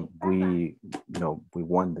we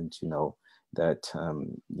want them to know that,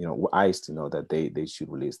 ICE to know that they should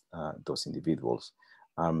release those individuals.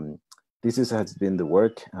 This has been the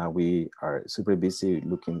work. We are super busy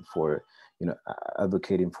looking for,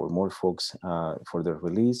 advocating for more folks for their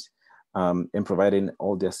release, and providing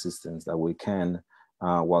all the assistance that we can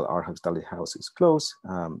while our hospitality house is closed.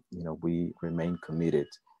 We remain committed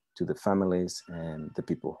to the families and the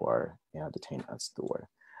people who are detained at Stewart.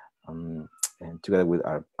 And together with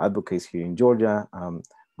our advocates here in Georgia,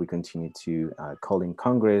 we continue to call in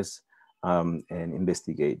Congress and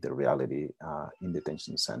investigate the reality in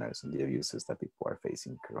detention centers and the abuses that people are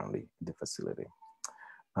facing currently in the facility.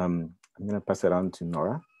 I'm going to pass it on to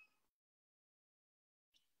Nora.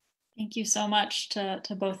 Thank you so much to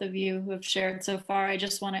both of you who have shared so far. I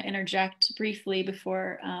just want to interject briefly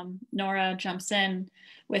before Nora jumps in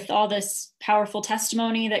with all this powerful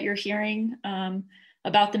testimony that you're hearing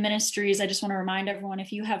about the ministries. I just want to remind everyone,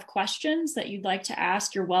 if you have questions that you'd like to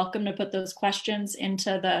ask, you're welcome to put those questions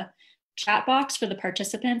into the chat box for the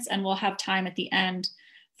participants, and we'll have time at the end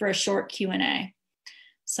for a short Q&A.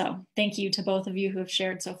 So thank you to both of you who have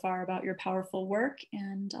shared so far about your powerful work,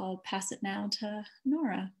 and I'll pass it now to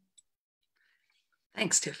Nora.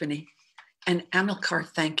 Thanks, Tiffany. And Amilcar,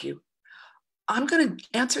 thank you. I'm going to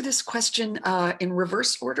answer this question in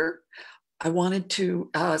reverse order. I wanted to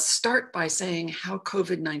start by saying how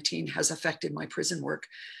COVID-19 has affected my prison work.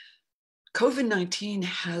 COVID-19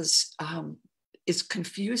 is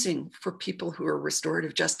confusing for people who are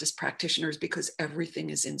restorative justice practitioners because everything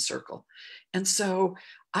is in circle. And so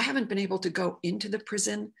I haven't been able to go into the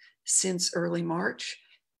prison since early March,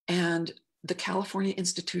 and the California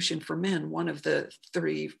Institution for Men, one of the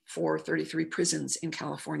 33 prisons in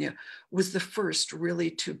California, was the first really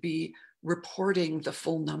to be reporting the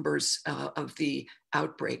full numbers of the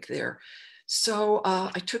outbreak there. So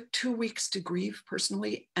I took 2 weeks to grieve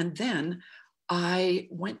personally, and then I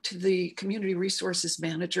went to the community resources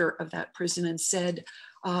manager of that prison and said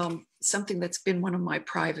something that's been one of my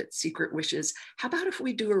private secret wishes: how about if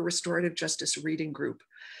we do a restorative justice reading group?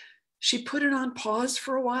 She put it on pause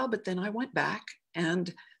for a while, but then I went back,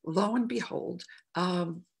 and lo and behold,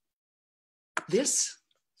 this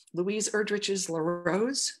Louise Erdrich's La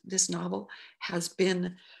Rose, this novel, has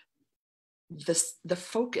been the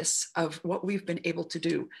focus of what we've been able to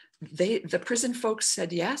do. The prison folks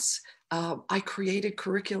said yes. I created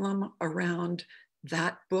curriculum around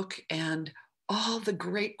that book and all the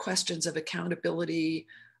great questions of accountability,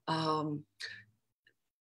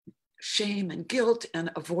 shame and guilt and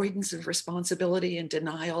avoidance of responsibility and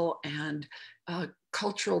denial and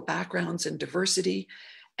cultural backgrounds and diversity.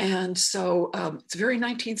 And so it's very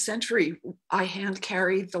 19th century. I hand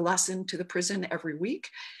carry the lesson to the prison every week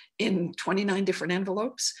in 29 different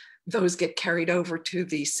envelopes. Those get carried over to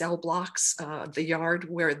the cell blocks, the yard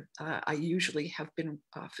where I usually have been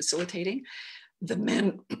facilitating. The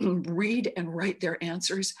men read and write their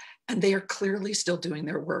answers, and they are clearly still doing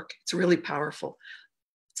their work. It's really powerful.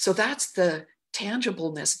 So that's the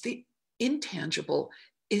tangibleness. The intangible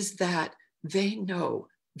is that they know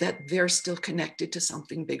that they're still connected to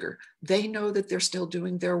something bigger. They know that they're still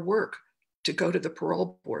doing their work to go to the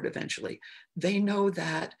parole board eventually. They know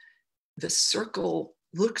that the circle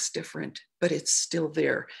looks different, but it's still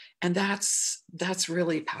there. And that's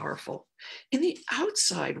really powerful. In the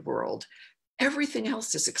outside world, everything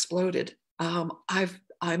else has exploded.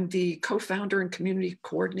 I'm the co-founder and community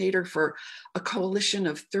coordinator for a coalition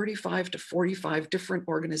of 35 to 45 different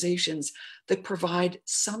organizations that provide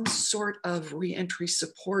some sort of reentry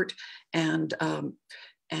support and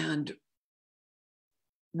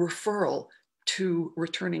referral to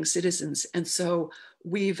returning citizens. And so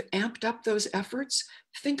we've amped up those efforts.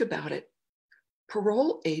 Think about it.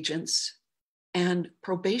 Parole agents and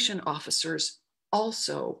probation officers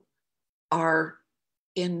also are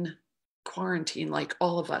in quarantine, like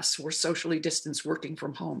all of us. We're socially distanced, working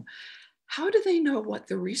from home. How do they know what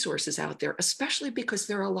the resources out there, especially because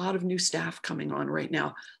there are a lot of new staff coming on right now,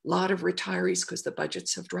 a lot of retirees because the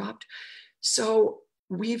budgets have dropped. So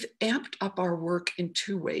we've amped up our work in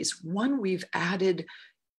two ways. One, we've added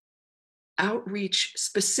outreach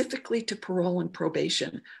specifically to parole and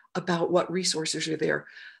probation about what resources are there.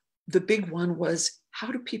 The big one was,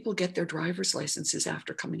 how do people get their driver's licenses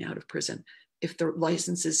after coming out of prison if their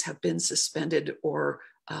licenses have been suspended or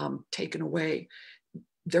taken away?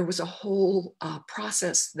 There was a whole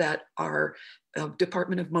process that our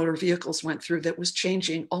Department of Motor Vehicles went through that was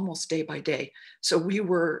changing almost day by day. So we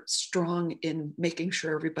were strong in making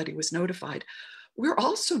sure everybody was notified. We're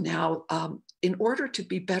also now, in order to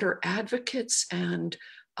be better advocates and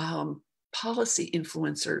policy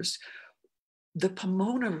influencers, the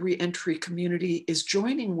Pomona reentry community is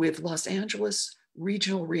joining with Los Angeles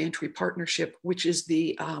Regional Reentry Partnership, which is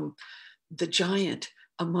the giant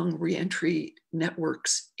among reentry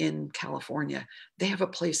networks in California. They have a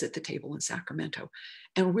place at the table in Sacramento.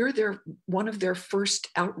 And we're one of their first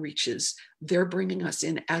outreaches. They're bringing us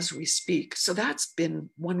in as we speak. So that's been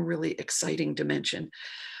one really exciting dimension.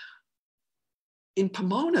 In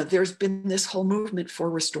Pomona, there's been this whole movement for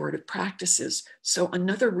restorative practices. So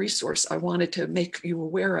another resource I wanted to make you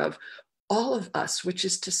aware of, all of us, which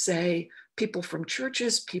is to say people from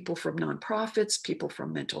churches, people from nonprofits, people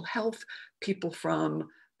from mental health, people from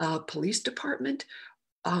police department,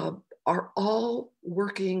 are all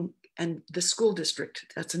working, and the school district,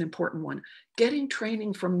 that's an important one, getting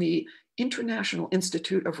training from the International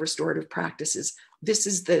Institute of Restorative Practices. This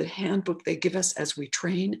is the handbook they give us as we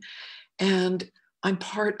train. And I'm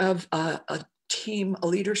part of a team, a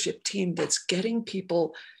leadership team that's getting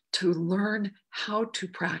people to learn how to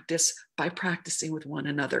practice by practicing with one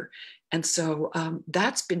another. And so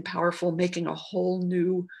that's been powerful, making a whole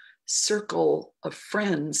new circle of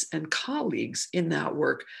friends and colleagues in that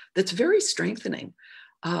work that's very strengthening.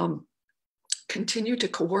 Continue to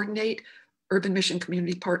coordinate Urban Mission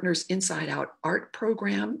Community Partners Inside Out art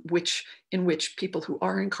program, in which people who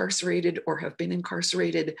are incarcerated or have been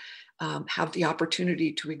incarcerated have the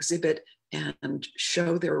opportunity to exhibit and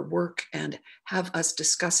show their work and have us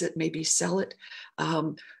discuss it, maybe sell it,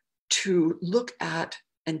 to look at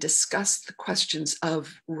and discuss the questions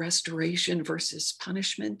of restoration versus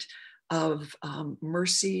punishment, of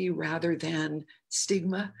mercy rather than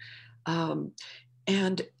stigma.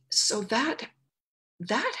 And so that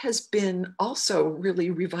has been also really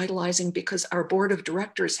revitalizing, because our board of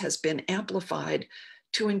directors has been amplified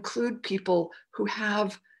to include people who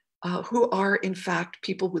have who are in fact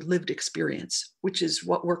people with lived experience, which is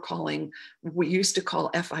what we used to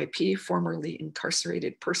call FIP, formerly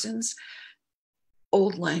incarcerated persons.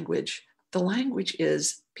 Old language. The language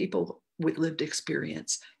is people with lived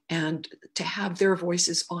experience, and to have their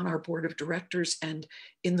voices on our board of directors and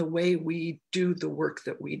in the way we do the work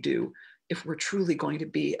that we do, if we're truly going to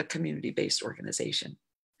be a community-based organization.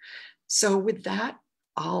 So with that,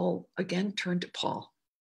 I'll again turn to Paul.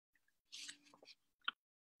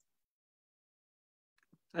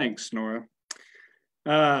 Thanks, Nora.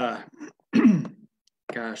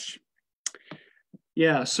 Gosh.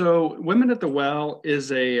 Yeah, so Women at the Well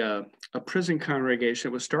is a prison congregation.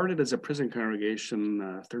 It was started as a prison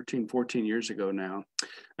congregation 13, 14 years ago now.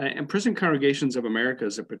 And Prison Congregations of America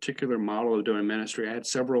is a particular model of doing ministry. I had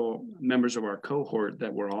several members of our cohort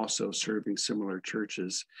that were also serving similar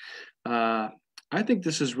churches. I think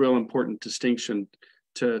this is a real important distinction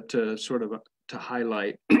to sort of to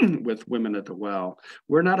highlight with Women at the Well.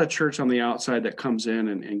 We're not a church on the outside that comes in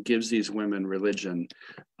and gives these women religion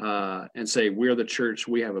and say, we're the church,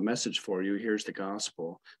 we have a message for you, here's the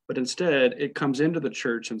gospel. But instead, it comes into the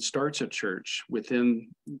church and starts a church within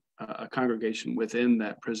a congregation within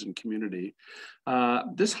that prison community.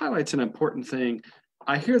 This highlights an important thing.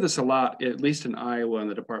 I hear this a lot, at least in Iowa and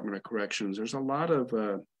the Department of Corrections. There's a lot of,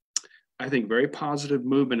 I think, very positive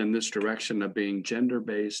movement in this direction of being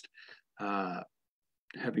gender-based,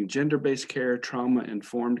 having gender-based care,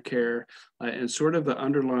 trauma-informed care, and sort of the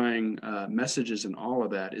underlying messages in all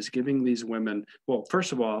of that is giving these women, well,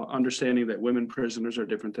 first of all, understanding that women prisoners are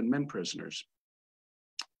different than men prisoners.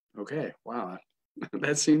 Okay, wow,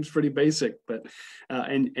 that seems pretty basic, but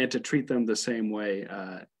and to treat them the same way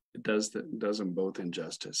does them both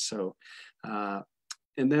injustice. So,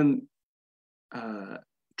 and then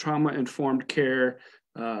trauma-informed care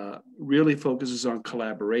really focuses on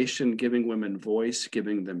collaboration, giving women voice,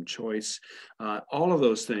 giving them choice. All of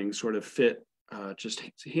those things sort of fit just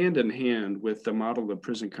hand in hand with the model of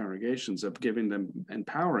prison congregations of giving them,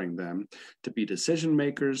 empowering them to be decision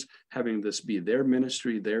makers, having this be their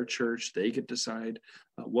ministry, their church. They could decide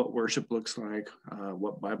what worship looks like,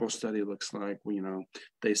 what Bible study looks like. You know,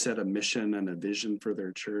 they set a mission and a vision for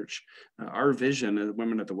their church. Our vision as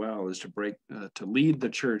Women at the Well is to lead the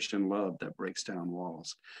church in love that breaks down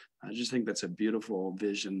walls. I just think that's a beautiful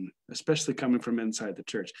vision, especially coming from inside the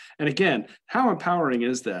church. And again, how empowering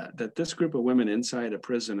is that this group of women inside a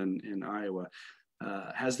prison in Iowa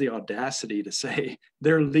has the audacity to say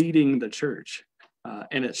they're leading the church.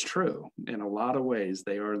 And it's true. In a lot of ways,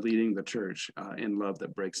 they are leading the church in love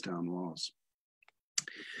that breaks down walls.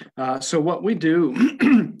 So what we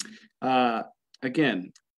do,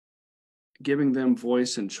 again, giving them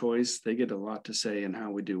voice and choice. They get a lot to say in how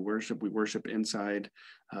we do worship. We worship inside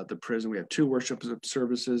the prison. We have 2 worship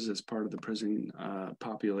services as part of the prison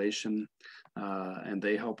population, and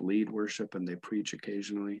they help lead worship and they preach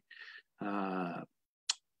occasionally.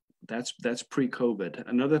 That's pre-COVID.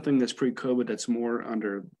 Another thing that's pre-COVID that's more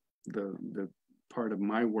under the part of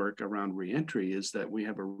my work around reentry is that we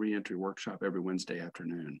have a reentry workshop every Wednesday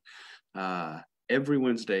afternoon. Every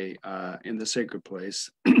Wednesday in the sacred place,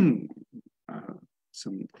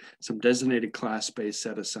 some designated class space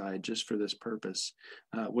set aside just for this purpose.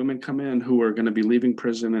 Women come in who are going to be leaving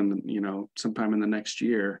prison and sometime in the next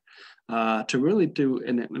year to really do,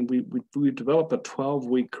 and we develop a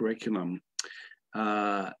 12-week curriculum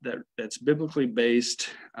that's biblically based,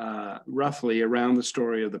 roughly around the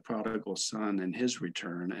story of the prodigal son and his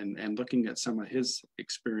return, and looking at some of his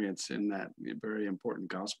experience in that very important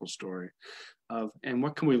gospel story and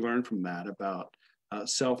what can we learn from that about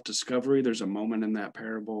self-discovery. There's a moment in that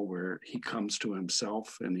parable where he comes to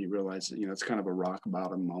himself and he realizes, it's kind of a rock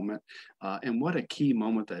bottom moment. And what a key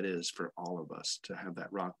moment that is for all of us, to have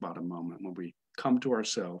that rock bottom moment when we come to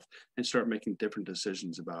ourselves and start making different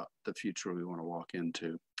decisions about the future we want to walk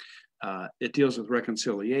into. It deals with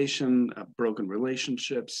reconciliation, broken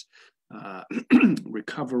relationships,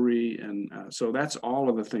 recovery. And so that's all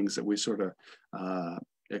of the things that we sort of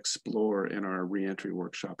explore in our reentry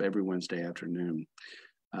workshop every Wednesday afternoon.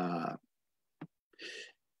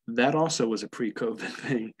 That also was a pre-COVID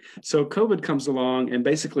thing. So COVID comes along and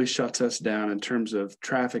basically shuts us down in terms of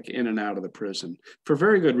traffic in and out of the prison for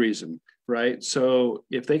very good reason, right? So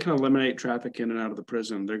if they can eliminate traffic in and out of the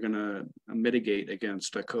prison, they're going to mitigate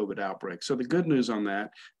against a COVID outbreak. So the good news on that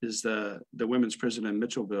is the women's prison in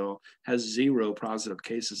Mitchellville has 0 positive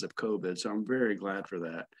cases of COVID. So I'm very glad for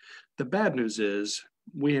that. The bad news is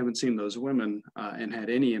we haven't seen those women and had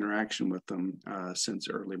any interaction with them since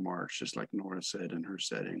early March, just like Nora said in her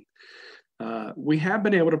setting. We have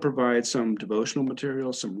been able to provide some devotional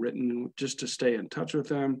material, some written, just to stay in touch with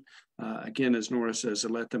them. Again, as Nora says, to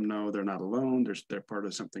let them know they're not alone, they're part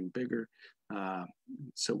of something bigger.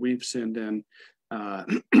 So we've sent in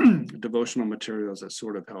devotional materials that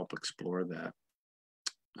sort of help explore that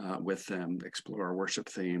with them, explore our worship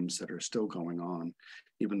themes that are still going on,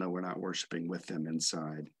 even though we're not worshiping with them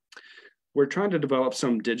inside. We're trying to develop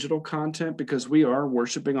some digital content because we are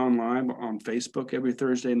worshiping online on Facebook every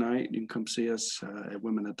Thursday night. You can come see us at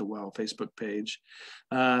Women at the Well Facebook page.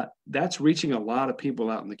 That's reaching a lot of people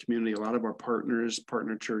out in the community, a lot of our partners,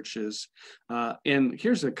 partner churches. And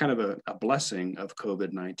here's a kind of a blessing of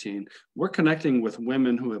COVID-19. We're connecting with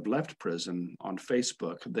women who have left prison on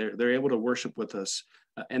Facebook. They're able to worship with us.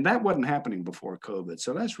 And that wasn't happening before COVID.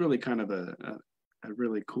 So that's really kind of a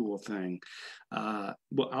really cool thing.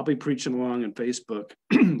 Well, I'll be preaching along on Facebook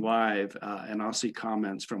live, and I'll see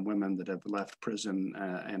comments from women that have left prison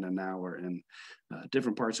and are now are in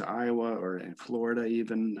different parts of Iowa or in Florida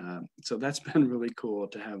even. So that's been really cool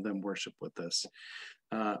to have them worship with us.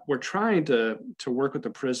 We're trying to work with the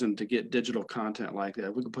prison to get digital content like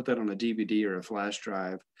that. We can put that on a DVD or a flash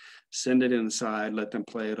drive, send it inside, let them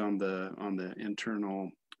play it on the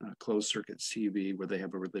internal closed circuit TV where they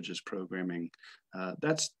have a religious programming.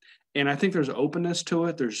 And I think there's openness to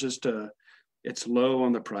it. There's just it's low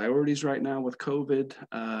on the priorities right now with COVID.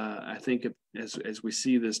 I think as we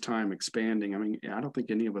see this time expanding, I mean, I don't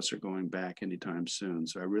think any of us are going back anytime soon.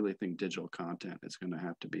 So I really think digital content is going to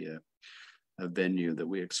have to be a venue that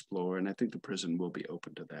we explore. And I think the prison will be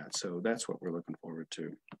open to that. So that's what we're looking forward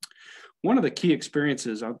to. One of the key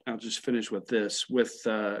experiences, I'll just finish with this, with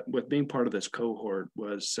being part of this cohort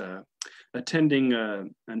was attending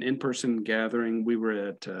an in-person gathering. We were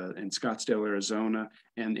in Scottsdale, Arizona,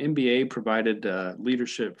 and NBA provided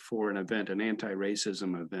leadership for an event, an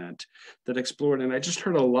anti-racism event that explored, and I just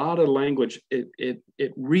heard a lot of language. It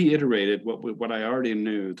reiterated what I already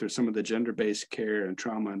knew through some of the gender-based care and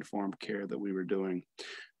trauma-informed care that we were doing.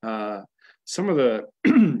 Some of the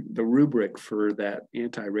rubric for that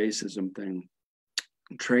anti-racism thing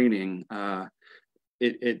training,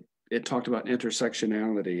 it talked about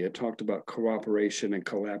intersectionality. It talked about cooperation and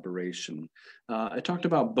collaboration. It talked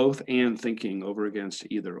about both and thinking over against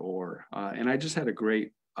either or. And I just had a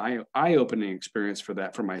great eye-opening experience for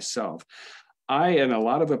that for myself. And a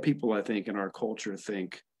lot of the people I think in our culture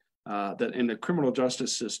think that in the criminal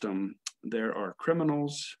justice system, there are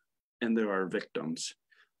criminals and there are victims.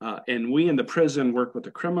 And we in the prison work with the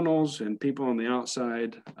criminals, and people on the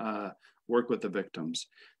outside work with the victims.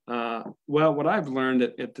 Well, what I've learned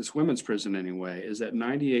at this women's prison anyway, is that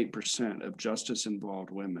 98% of justice-involved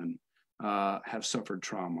women have suffered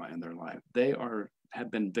trauma in their life. They have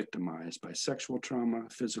been victimized by sexual trauma,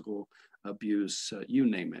 physical abuse, you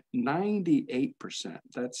name it. 98%.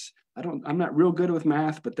 I'm not real good with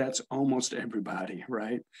math, but that's almost everybody,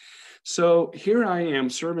 right? So here I am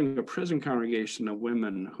serving a prison congregation of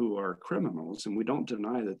women who are criminals, and we don't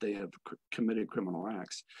deny that they have committed criminal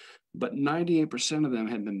acts, but 98% of them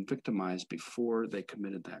had been victimized before they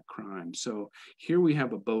committed that crime. So here we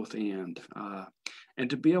have a both and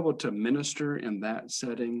to be able to minister in that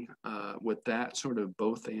setting with that sort of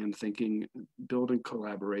both and thinking, building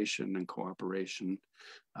collaboration and cooperation,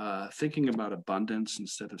 thinking about abundance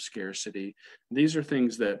instead of scarcity. These are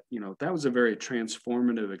things that, that was a very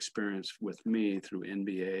transformative experience with me through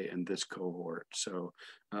NBA and this cohort. So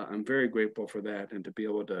I'm very grateful for that, and to be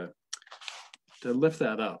able to lift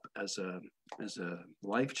that up as a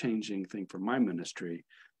life-changing thing for my ministry,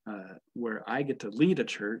 where I get to lead a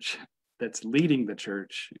church that's leading the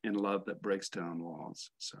church in love that breaks down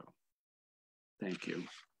walls. So thank you. Thank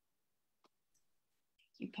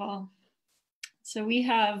you, Paul. So we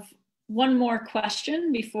have one more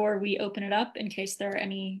question before we open it up in case there are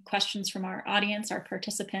any questions from our audience, our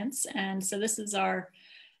participants. And so this is our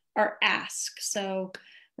ask. So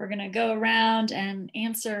we're going to go around and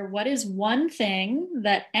answer what is one thing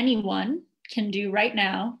that anyone can do right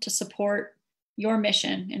now to support your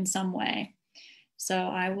mission in some way. So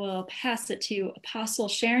I will pass it to Apostle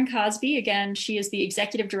Sharon Cosby. Again, she is the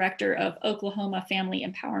Executive Director of Oklahoma Family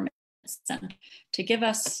Empowerment Center, to give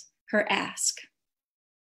us her ask.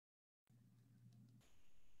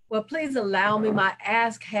 Well, please allow me. My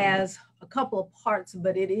ask has a couple of parts,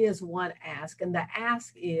 but it is one ask. And the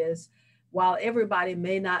ask is, while everybody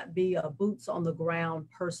may not be a boots on the ground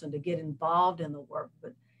person to get involved in the work,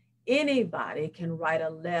 but anybody can write a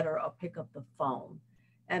letter or pick up the phone.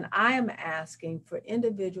 And I am asking for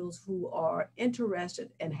individuals who are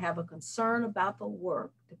interested and have a concern about the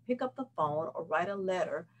work to pick up the phone or write a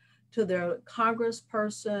letter to their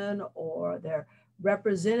congressperson or their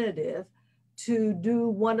representative to do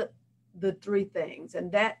one of the three things.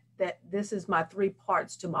 And that this is my three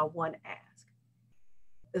parts to my one ask.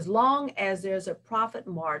 As long as there's a profit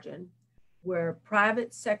margin where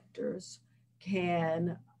private sectors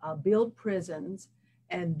can build prisons,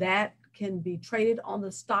 and that can be traded on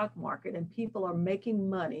the stock market, and people are making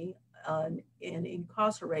money in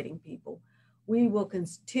incarcerating people, we will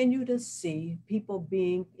continue to see people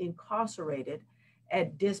being incarcerated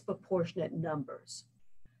at disproportionate numbers.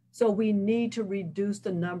 So we need to reduce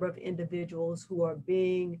the number of individuals who are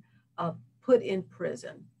being put in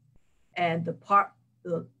prison, and the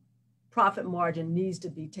profit margin needs to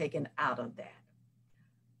be taken out of that.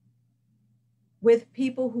 With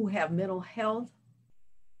people who have mental health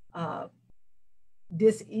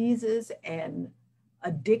diseases and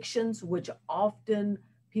addictions, which often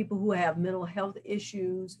people who have mental health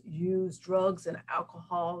issues use drugs and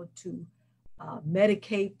alcohol to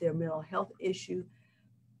medicate their mental health issue,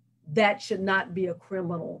 that should not be a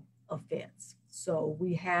criminal offense. So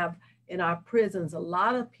we have in our prisons a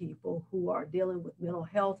lot of people who are dealing with mental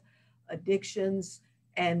health addictions,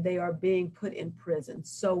 and they are being put in prison.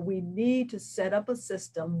 So we need to set up a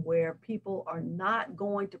system where people are not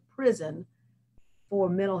going to prison for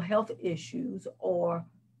mental health issues or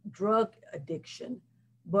drug addiction,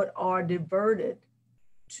 but are diverted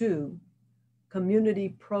to community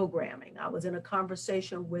programming. I was in a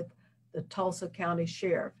conversation with the Tulsa County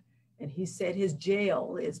Sheriff, and he said his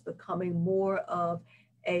jail is becoming more of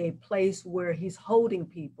a place where he's holding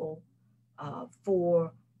people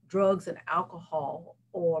for drugs and alcohol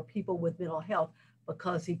or people with mental health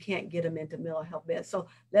because he can't get them into mental health beds. So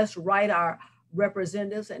let's write our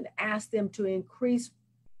representatives and ask them to increase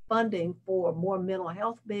funding for more mental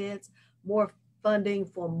health beds, more funding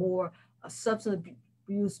for more substance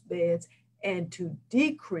abuse beds, and to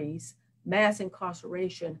decrease mass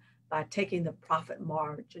incarceration by taking the profit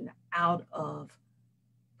margin out of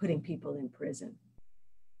putting people in prison.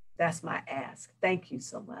 That's my ask. Thank you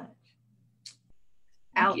so much.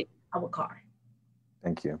 Amilcar.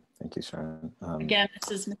 Thank you. Thank you, Sharon. Again,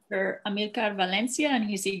 this is Mr. Amilcar Valencia, and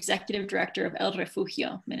he's the Executive Director of El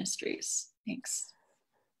Refugio Ministries. Thanks.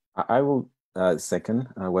 I will second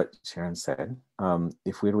what Sharon said.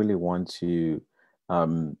 If we really want to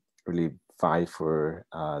really fight for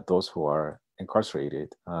those who are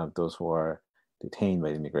incarcerated, those who are detained by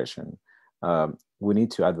immigration, we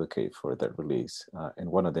need to advocate for their release. And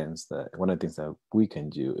one of the things that we can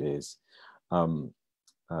do is,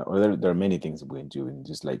 or there are many things we can do, and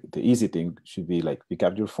just like the easy thing should be like pick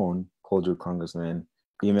up your phone, call your congressman,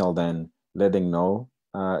 email them, let them know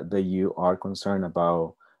that you are concerned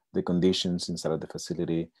about the conditions inside of the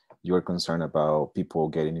facility. You are concerned about people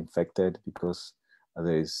getting infected because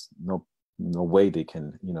there is no way they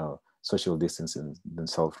can, social distance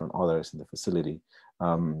themselves from others in the facility,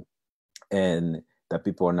 and that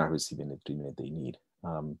people are not receiving the treatment they need.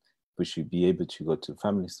 We should be able to go to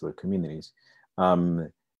families, to our communities, and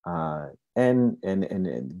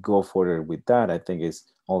go further with that. I think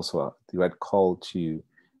is also a direct call to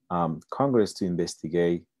Congress to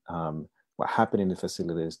investigate what happened in the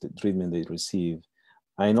facilities, the treatment they receive,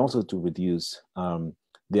 and also to reduce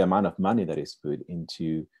the amount of money that is put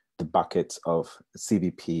into the buckets of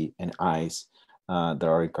CBP and ICE that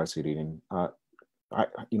are incarcerating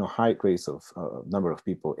high rates of number of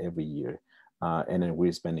people every year, and then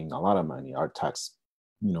we're spending a lot of money. Our tax,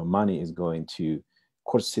 money is going to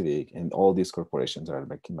Court Civic and all these corporations that are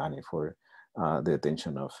making money for the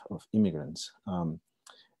detention of immigrants.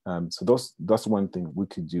 So that's one thing we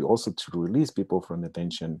could do. Also, to release people from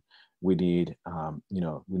detention, we need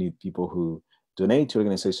we need people who donate to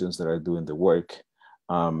organizations that are doing the work,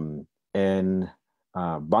 and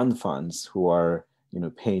bond funds who are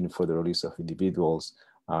paying for the release of individuals,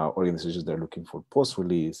 organizations that are looking for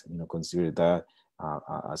post-release, consider that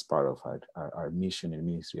as part of our mission and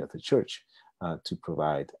ministry at the church, to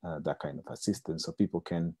provide that kind of assistance so people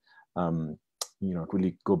can,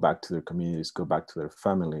 really go back to their communities, go back to their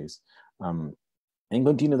families, and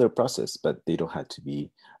continue their process. But they don't have to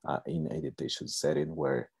be in a detention setting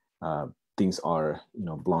where things are,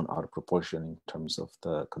 blown out of proportion in terms of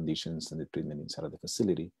the conditions and the treatment inside of the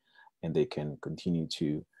facility, and they can continue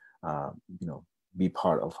to, be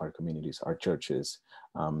part of our communities, our churches,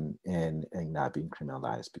 and not being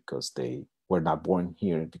criminalized because they were not born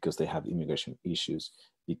here, because they have immigration issues,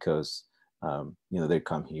 because they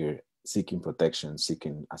come here seeking protection,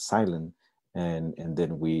 seeking asylum, and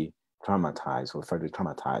then we traumatize or further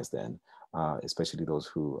traumatize them, especially those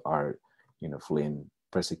who are, fleeing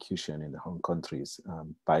persecution in their home countries,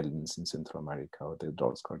 violence in Central America, or the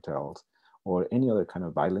drugs cartels, or any other kind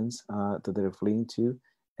of violence that they're fleeing to.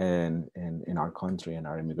 And in our country, and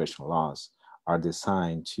our immigration laws are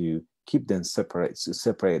designed to keep them separate, to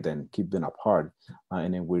separate them, keep them apart.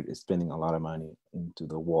 And then we're spending a lot of money into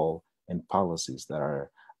the wall and policies that are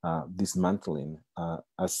dismantling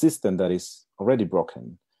a system that is already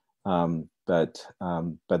broken. But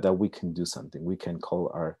that we can do something. We can call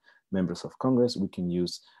our members of Congress. We can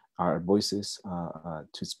use our voices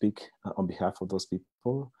to speak on behalf of those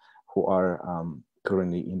people who are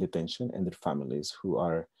currently in detention, and their families who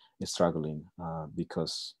are struggling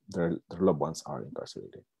because their loved ones are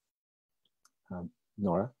incarcerated.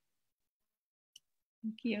 Nora?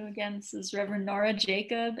 Thank you. Again, this is Reverend Nora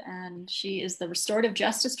Jacob, and she is the Restorative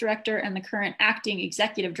Justice Director and the current Acting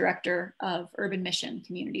Executive Director of Urban Mission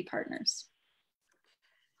Community Partners.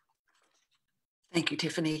 Thank you,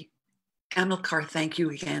 Tiffany. Amilcar, thank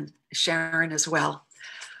you again. Sharon as well.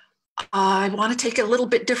 I want to take a little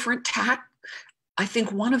bit different tack. I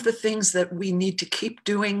think one of the things that we need to keep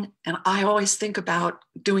doing, and I always think about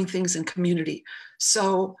doing things in community.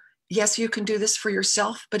 So yes, you can do this for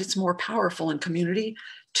yourself, but it's more powerful in community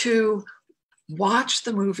to watch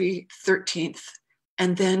the movie 13th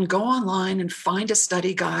and then go online and find a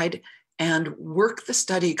study guide and work the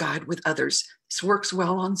study guide with others. This works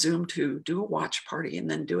well on Zoom to do a watch party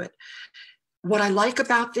and then do it. What I like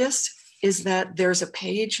about this is that there's a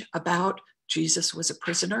page about Jesus was a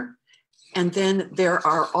prisoner. And then there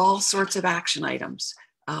are all sorts of action items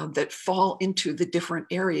that fall into the different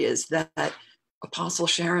areas that Apostle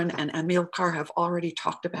Sharon and Amilcar have already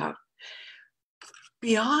talked about.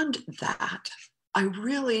 Beyond that, I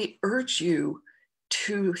really urge you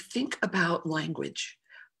to think about language.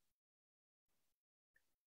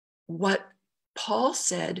 What Paul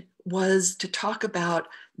said was to talk about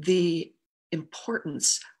the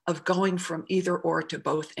importance of going from either or to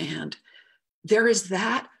both and. There is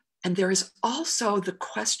that. And there is also the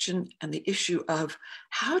question and the issue of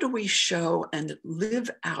how do we show and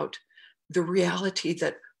live out the reality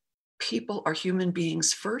that people are human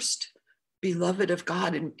beings first, beloved of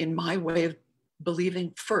God in my way of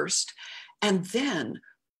believing first, and then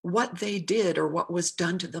what they did or what was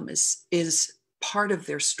done to them is part of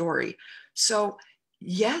their story. So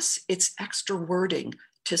yes, it's extra wording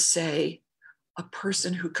to say a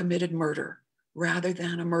person who committed murder rather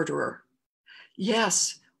than a murderer.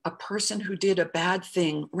 Yes, a person who did a bad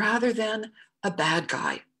thing rather than a bad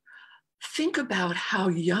guy. Think about how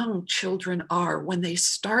young children are when they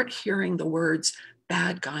start hearing the words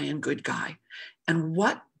bad guy and good guy, and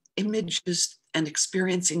what images and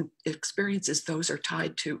experiences those are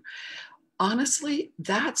tied to. Honestly,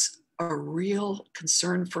 that's a real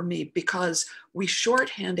concern for me because we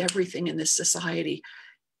shorthand everything in this society.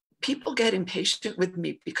 People get impatient with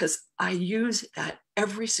me because I use that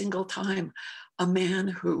every single time.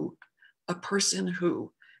 A person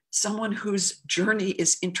who, someone whose journey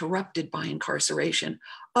is interrupted by incarceration.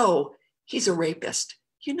 Oh, he's a rapist.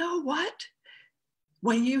 You know what?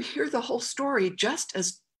 When you hear the whole story, just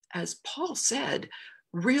as Paul said,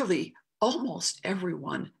 really almost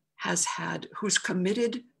everyone who's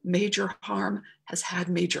committed major harm has had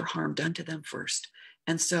major harm done to them first.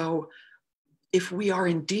 And so if we are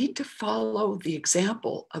indeed to follow the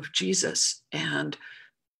example of Jesus and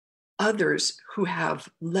others who have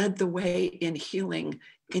led the way in healing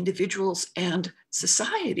individuals and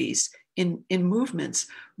societies in movements,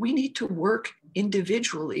 we need to work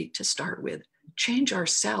individually to start with, change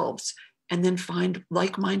ourselves, and then find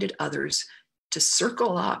like-minded others to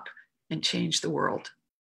circle up and change the world.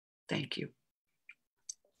 Thank you.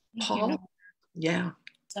 Paul? Yeah.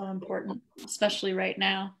 So important, especially right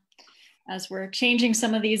now, as we're changing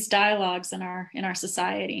some of these dialogues in our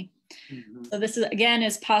society. So this is, again,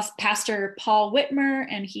 is Pastor Paul Whitmer,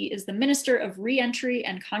 and he is the Minister of Reentry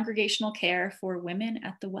and Congregational Care for Women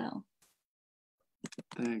at the Well.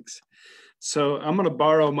 Thanks. So I'm going to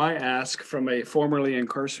borrow my ask from a formerly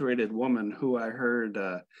incarcerated woman who I heard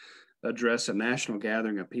address a national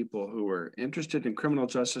gathering of people who were interested in criminal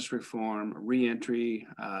justice reform, reentry,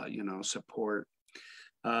 support.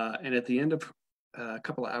 And at the end of a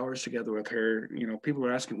couple of hours together with her, people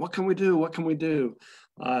were asking, what can we do? What can we do?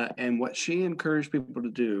 And what she encouraged people to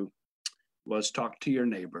do was talk to your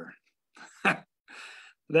neighbor.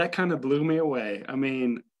 That kind of blew me away. I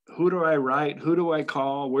mean, who do I write? Who do I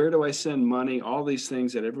call? Where do I send money? All these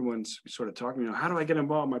things that everyone's sort of talking about. How do I get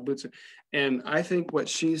involved? My boots. And I think what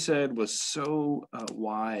she said was so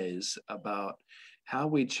wise about how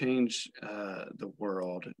we change the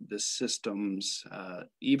world, the systems,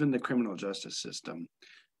 even the criminal justice system,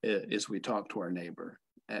 is we talk to our neighbor.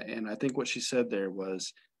 And I think what she said there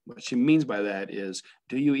was, what she means by that is,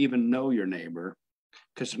 do you even know your neighbor?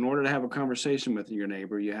 Because in order to have a conversation with your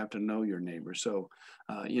neighbor, you have to know your neighbor. So,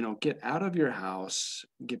 get out of your house,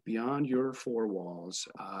 get beyond your four walls,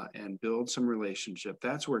 and build some relationship.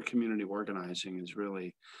 That's where community organizing is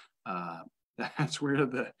really, that's where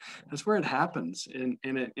it happens. And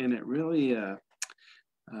it really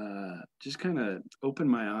just kind of opened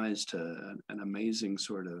my eyes to an amazing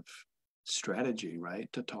sort of strategy, right?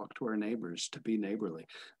 To talk to our neighbors, to be neighborly.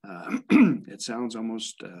 It sounds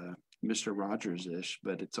almost Mr. Rogers-ish,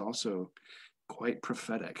 but it's also quite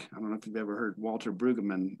prophetic. I don't know if you've ever heard Walter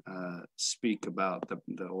Brueggemann speak about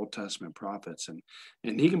the Old Testament prophets, and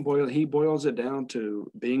he boils it down to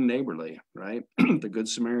being neighborly, right? The Good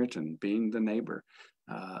Samaritan, being the neighbor.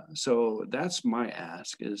 So that's my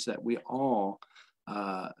ask, is that we all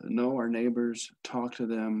know our neighbors, talk to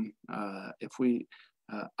them.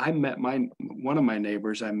 I met one of my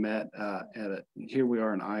neighbors. I met here we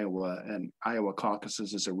are in Iowa, and Iowa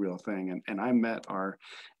caucuses is a real thing. And I met our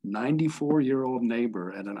 94-year-old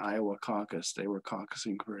neighbor at an Iowa caucus. They were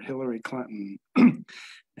caucusing for Hillary Clinton,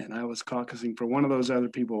 and I was caucusing for one of those other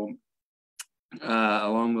people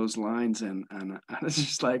along those lines. And I was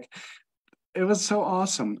just like, it was so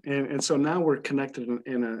awesome. And so now we're connected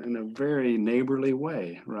in a very neighborly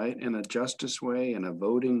way, right? In a justice way, in a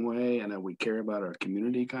voting way, and we care about our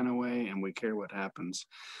community kind of way, and we care what happens.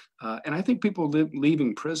 And I think people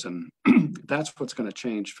leaving prison, that's what's going to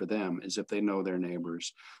change for them, is if they know their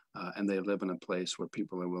neighbors and they live in a place where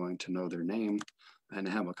people are willing to know their name and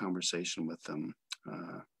have a conversation with them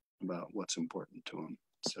about what's important to them.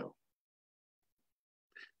 So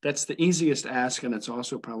that's the easiest ask, and it's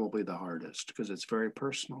also probably the hardest because it's very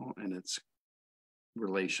personal and it's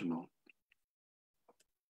relational.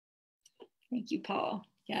 Thank you, Paul.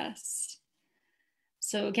 Yes.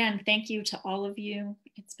 So again, thank you to all of you.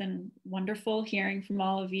 It's been wonderful hearing from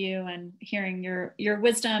all of you and hearing your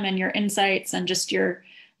wisdom and your insights and just your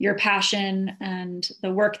passion and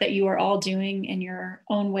the work that you are all doing in your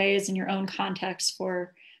own ways, in your own context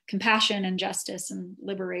for compassion and justice and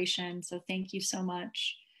liberation. So thank you so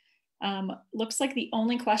much. Looks like the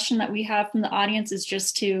only question that we have from the audience is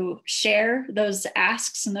just to share those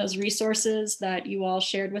asks and those resources that you all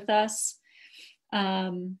shared with us.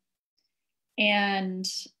 And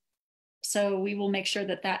so we will make sure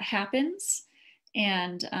that that happens.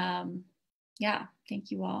 And yeah, thank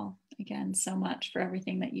you all again so much for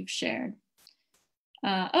everything that you've shared.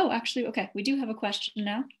 Actually, okay, we do have a question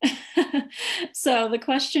now. So the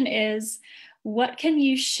question is, what can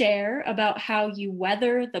you share about how you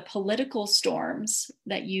weather the political storms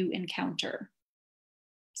that you encounter?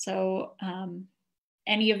 So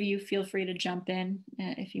any of you feel free to jump in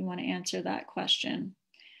if you want to answer that question.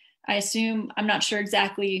 I assume, I'm not sure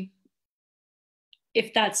exactly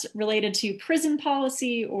if that's related to prison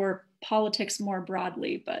policy or politics more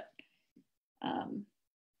broadly, but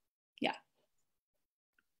yeah.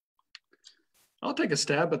 I'll take a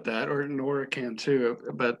stab at that, or Nora can too,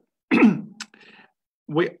 but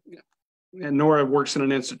and Nora works in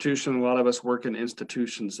an institution. A lot of us work in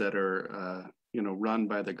institutions that are, run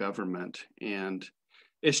by the government, and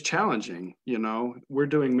it's challenging. We're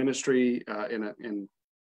doing ministry in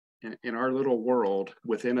our little world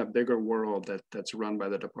within a bigger world that's run by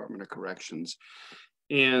the Department of Corrections.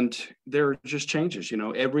 And there are just changes,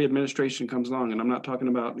 every administration comes along, and I'm not talking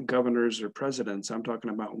about governors or presidents. I'm talking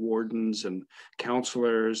about wardens and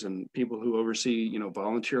counselors and people who oversee,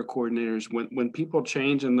 volunteer coordinators. When people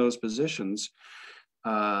change in those positions,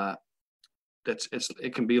 it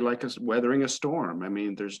can be like weathering a storm. I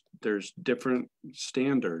mean, there's different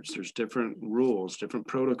standards, there's different rules, different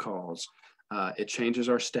protocols. It changes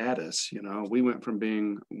our status. We went from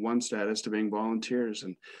being one status to being volunteers,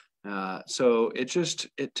 and So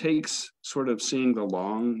it takes sort of seeing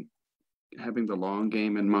having the long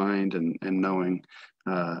game in mind and knowing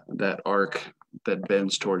that arc that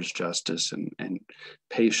bends towards justice and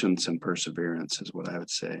patience and perseverance is what I would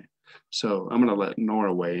say. So I'm going to let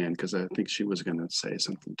Nora weigh in because I think she was going to say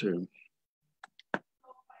something too.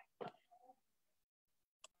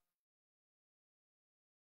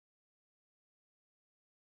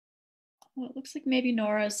 Well, it looks like maybe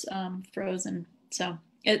Nora's frozen. So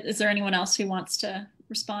is there anyone else who wants to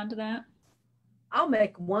respond to that? I'll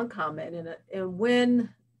make one comment. And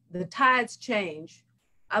when the tides change,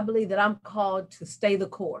 I believe that I'm called to stay the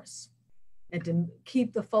course and to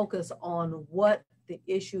keep the focus on what the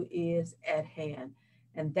issue is at hand.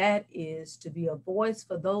 And that is to be a voice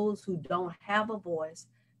for those who don't have a voice,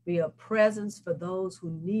 be a presence for those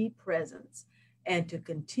who need presence, and to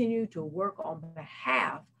continue to work on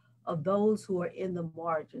behalf of those who are in the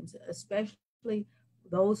margins, especially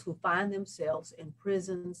those who find themselves in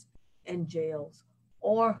prisons and jails,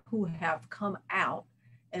 or who have come out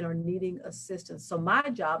and are needing assistance. So my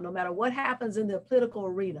job, no matter what happens in the political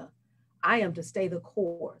arena, I am to stay the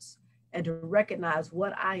course and to recognize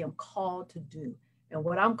what I am called to do. And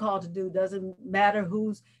what I'm called to do doesn't matter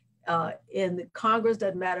who's in the Congress,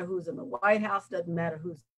 doesn't matter who's in the White House, doesn't matter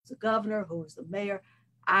who's the governor, who's the mayor.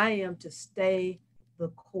 I am to stay the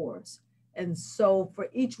course. And so for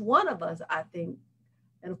each one of us, I think,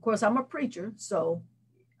 and of course I'm a preacher, so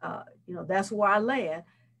that's where I land.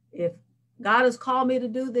 If God has called me to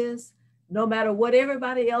do this, no matter what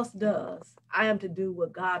everybody else does, I am to do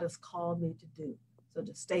what God has called me to do. So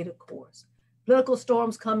to stay the course. Political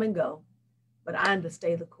storms come and go, but I am to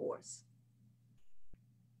stay the course.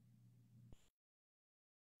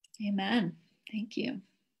 Amen. Thank you.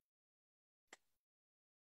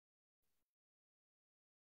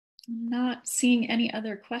 I'm not seeing any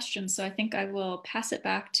other questions, so I think I will pass it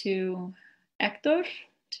back to Hector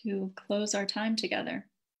to close our time together.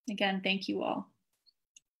 Again, thank you all.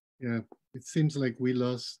 Yeah, it seems like we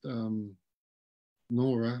lost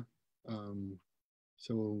Nora,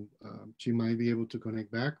 so she might be able to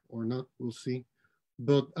connect back or not, we'll see.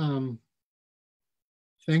 But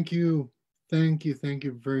thank you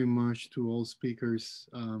very much to all speakers.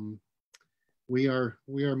 We are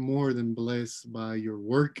more than blessed by your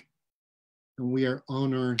work, and we are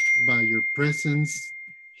honored by your presence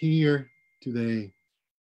here today.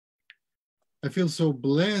 I feel so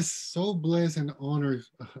blessed and honored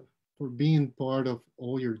for being part of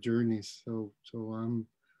all your journeys. So I'm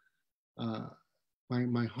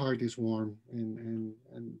my heart is warm, and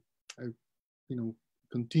I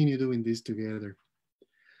continue doing this together.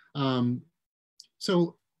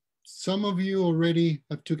 So some of you already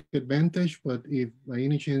have took advantage, but if by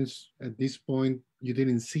any chance at this point you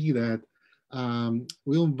didn't see that,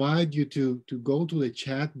 we'll invite you to go to the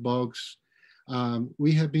chat box.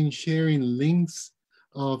 We have been sharing links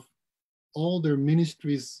of all their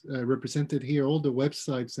ministries represented here, all the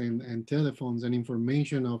websites and telephones and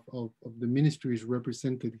information of the ministries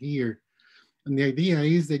represented here. And the idea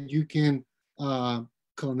is that you can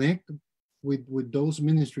connect with those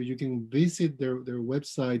ministries. You can visit their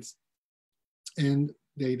websites, and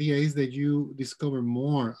the idea is that you discover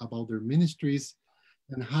more about their ministries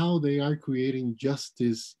and how they are creating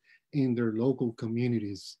justice in their local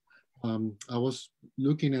communities. I was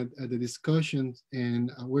looking at the discussions,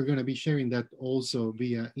 and we're going to be sharing that also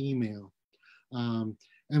via email.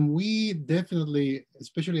 And we definitely,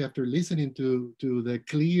 especially after listening to the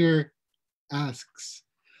clear asks,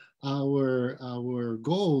 our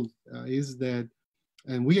goal is that,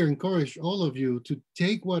 and we encourage all of you to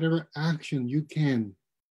take whatever action you can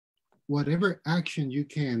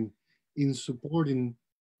in supporting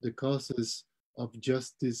the causes of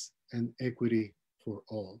justice and equity for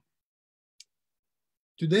all.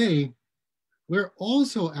 Today, we're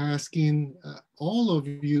also asking all of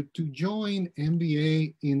you to join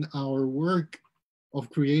MBA in our work of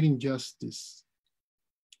creating justice.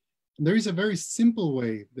 There is a very simple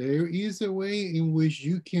way. There is a way in which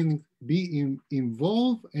you can be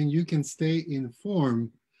involved and you can stay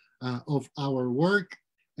informed of our work.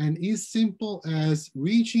 And it's simple as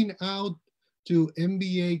reaching out to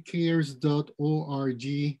mbacares.org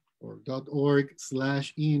or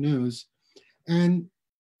 .org/enews, and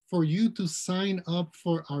for you to sign up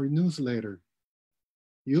for our newsletter.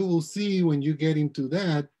 You will see when you get into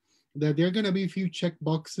that there are going to be a few check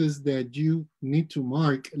boxes that you need to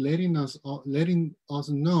mark, letting us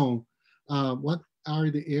know what are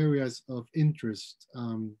the areas of interest.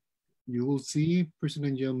 You will see prison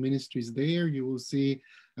and jail ministries there. You will see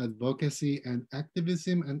advocacy and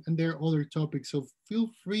activism, and there are other topics. So feel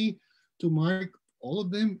free to mark all of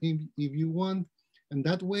them if you want. And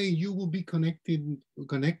that way you will be connected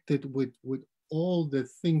with all the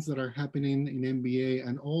things that are happening in MBA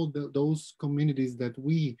and all those communities that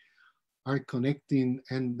we are connecting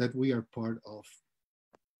and that we are part of.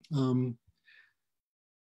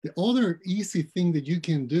 The other easy thing that you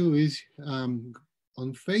can do is on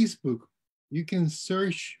Facebook, you can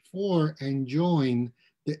search for and join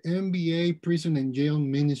the MBA Prison and Jail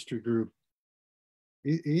Ministry Group.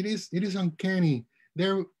 It is uncanny.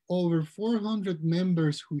 There are over 400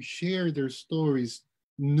 members who share their stories,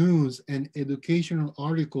 news, and educational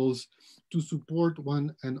articles to support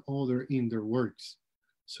one another in their works.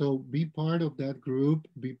 So be part of that group,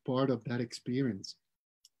 be part of that experience.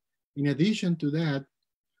 In addition to that,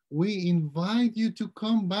 we invite you to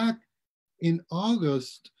come back in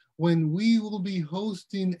August when we will be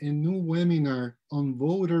hosting a new webinar on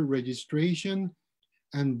voter registration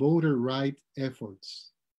and voter right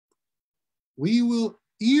efforts. We will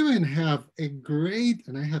even have a great,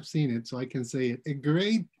 and I have seen it, so I can say it, a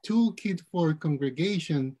great toolkit for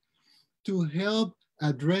congregation to help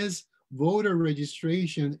address voter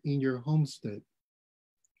registration in your home state.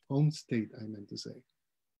 Home state, I meant to say.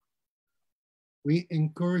 We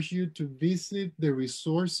encourage you to visit the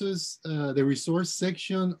resources, the resource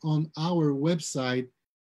section on our website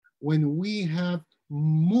when we have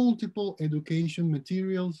multiple education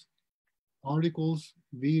materials, articles,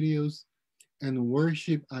 videos, and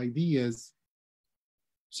worship ideas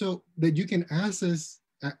so that you can access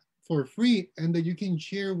for free and that you can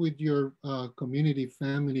share with your community,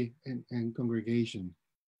 family, and congregation.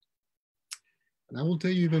 And I will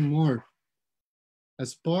tell you even more.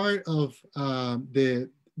 As part of the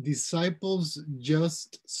Disciples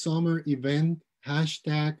Just Summer event,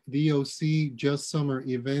 hashtag DOC Just Summer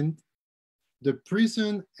event, the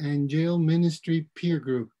Prison and Jail Ministry Peer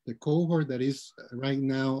Group, the cohort that is right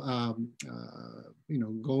now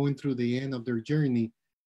going through the end of their journey,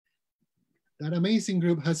 that amazing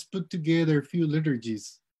group has put together a few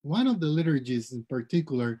liturgies. One of the liturgies in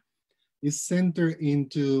particular is centered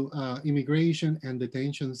into immigration and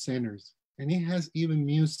detention centers. And it has even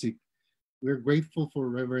music. We're grateful for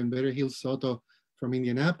Reverend Berehil Soto from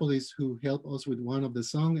Indianapolis who helped us with one of the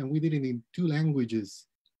songs, and we did it in 2 languages.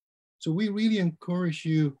 So we really encourage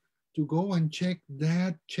you to go and check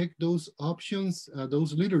those options,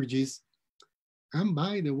 those liturgies. And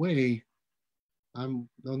by the way, I'm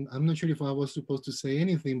not sure if I was supposed to say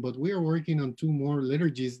anything, but we are working on 2 more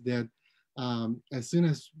liturgies that as soon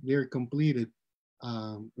as they're completed,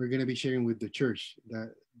 we're going to be sharing with the church.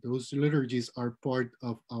 That those liturgies are part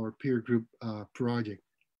of our peer group project.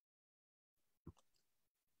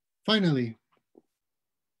 Finally,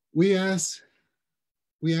 we ask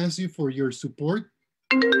you for your support.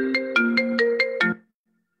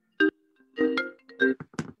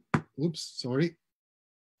 Oops, sorry.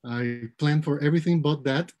 I planned for everything but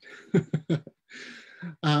that.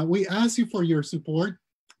 We ask you for your support.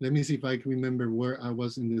 Let me see if I can remember where I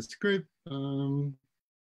was in the script.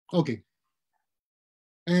 Okay.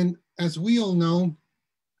 And as we all know,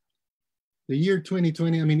 the year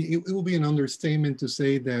 2020, I mean, it will be an understatement to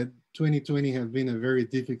say that 2020 has been a very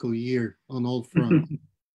difficult year on all fronts.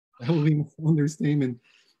 That will be an understatement.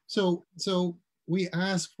 So we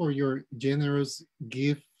ask for your generous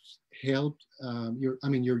gifts,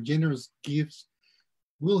 your generous gifts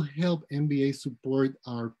will help MBA support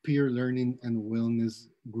our peer learning and wellness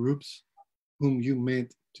groups whom you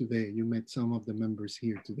met today. You met some of the members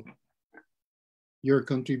here today. Your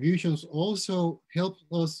contributions also help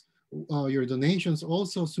us, your donations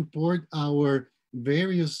also support our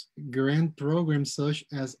various grant programs such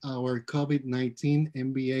as our COVID-19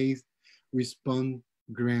 MBA Respond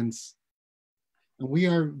grants. And we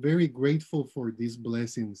are very grateful for these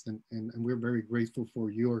blessings and we're very grateful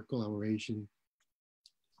for your collaboration.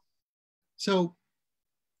 So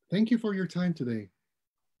thank you for your time today.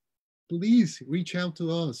 Please reach out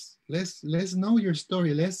to us. Let's know your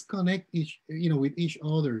story. Let's connect with each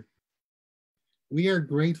other. We are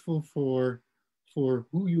grateful for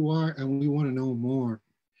who you are and we want to know more.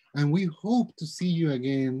 And we hope to see you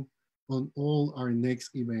again on all our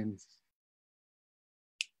next events.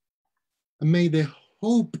 And may the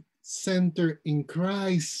hope center in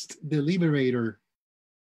Christ, the Liberator,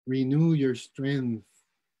 renew your strength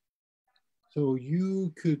so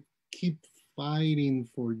you could keep fighting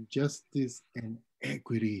for justice and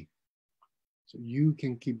equity, so you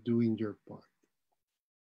can keep doing your part.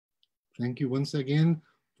 Thank you once again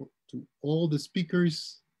to all the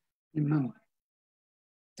speakers. Amen.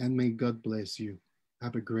 And may God bless you.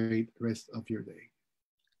 Have a great rest of your day.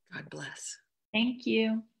 God bless. Thank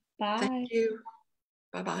you. Bye. Thank you.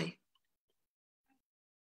 Bye-bye.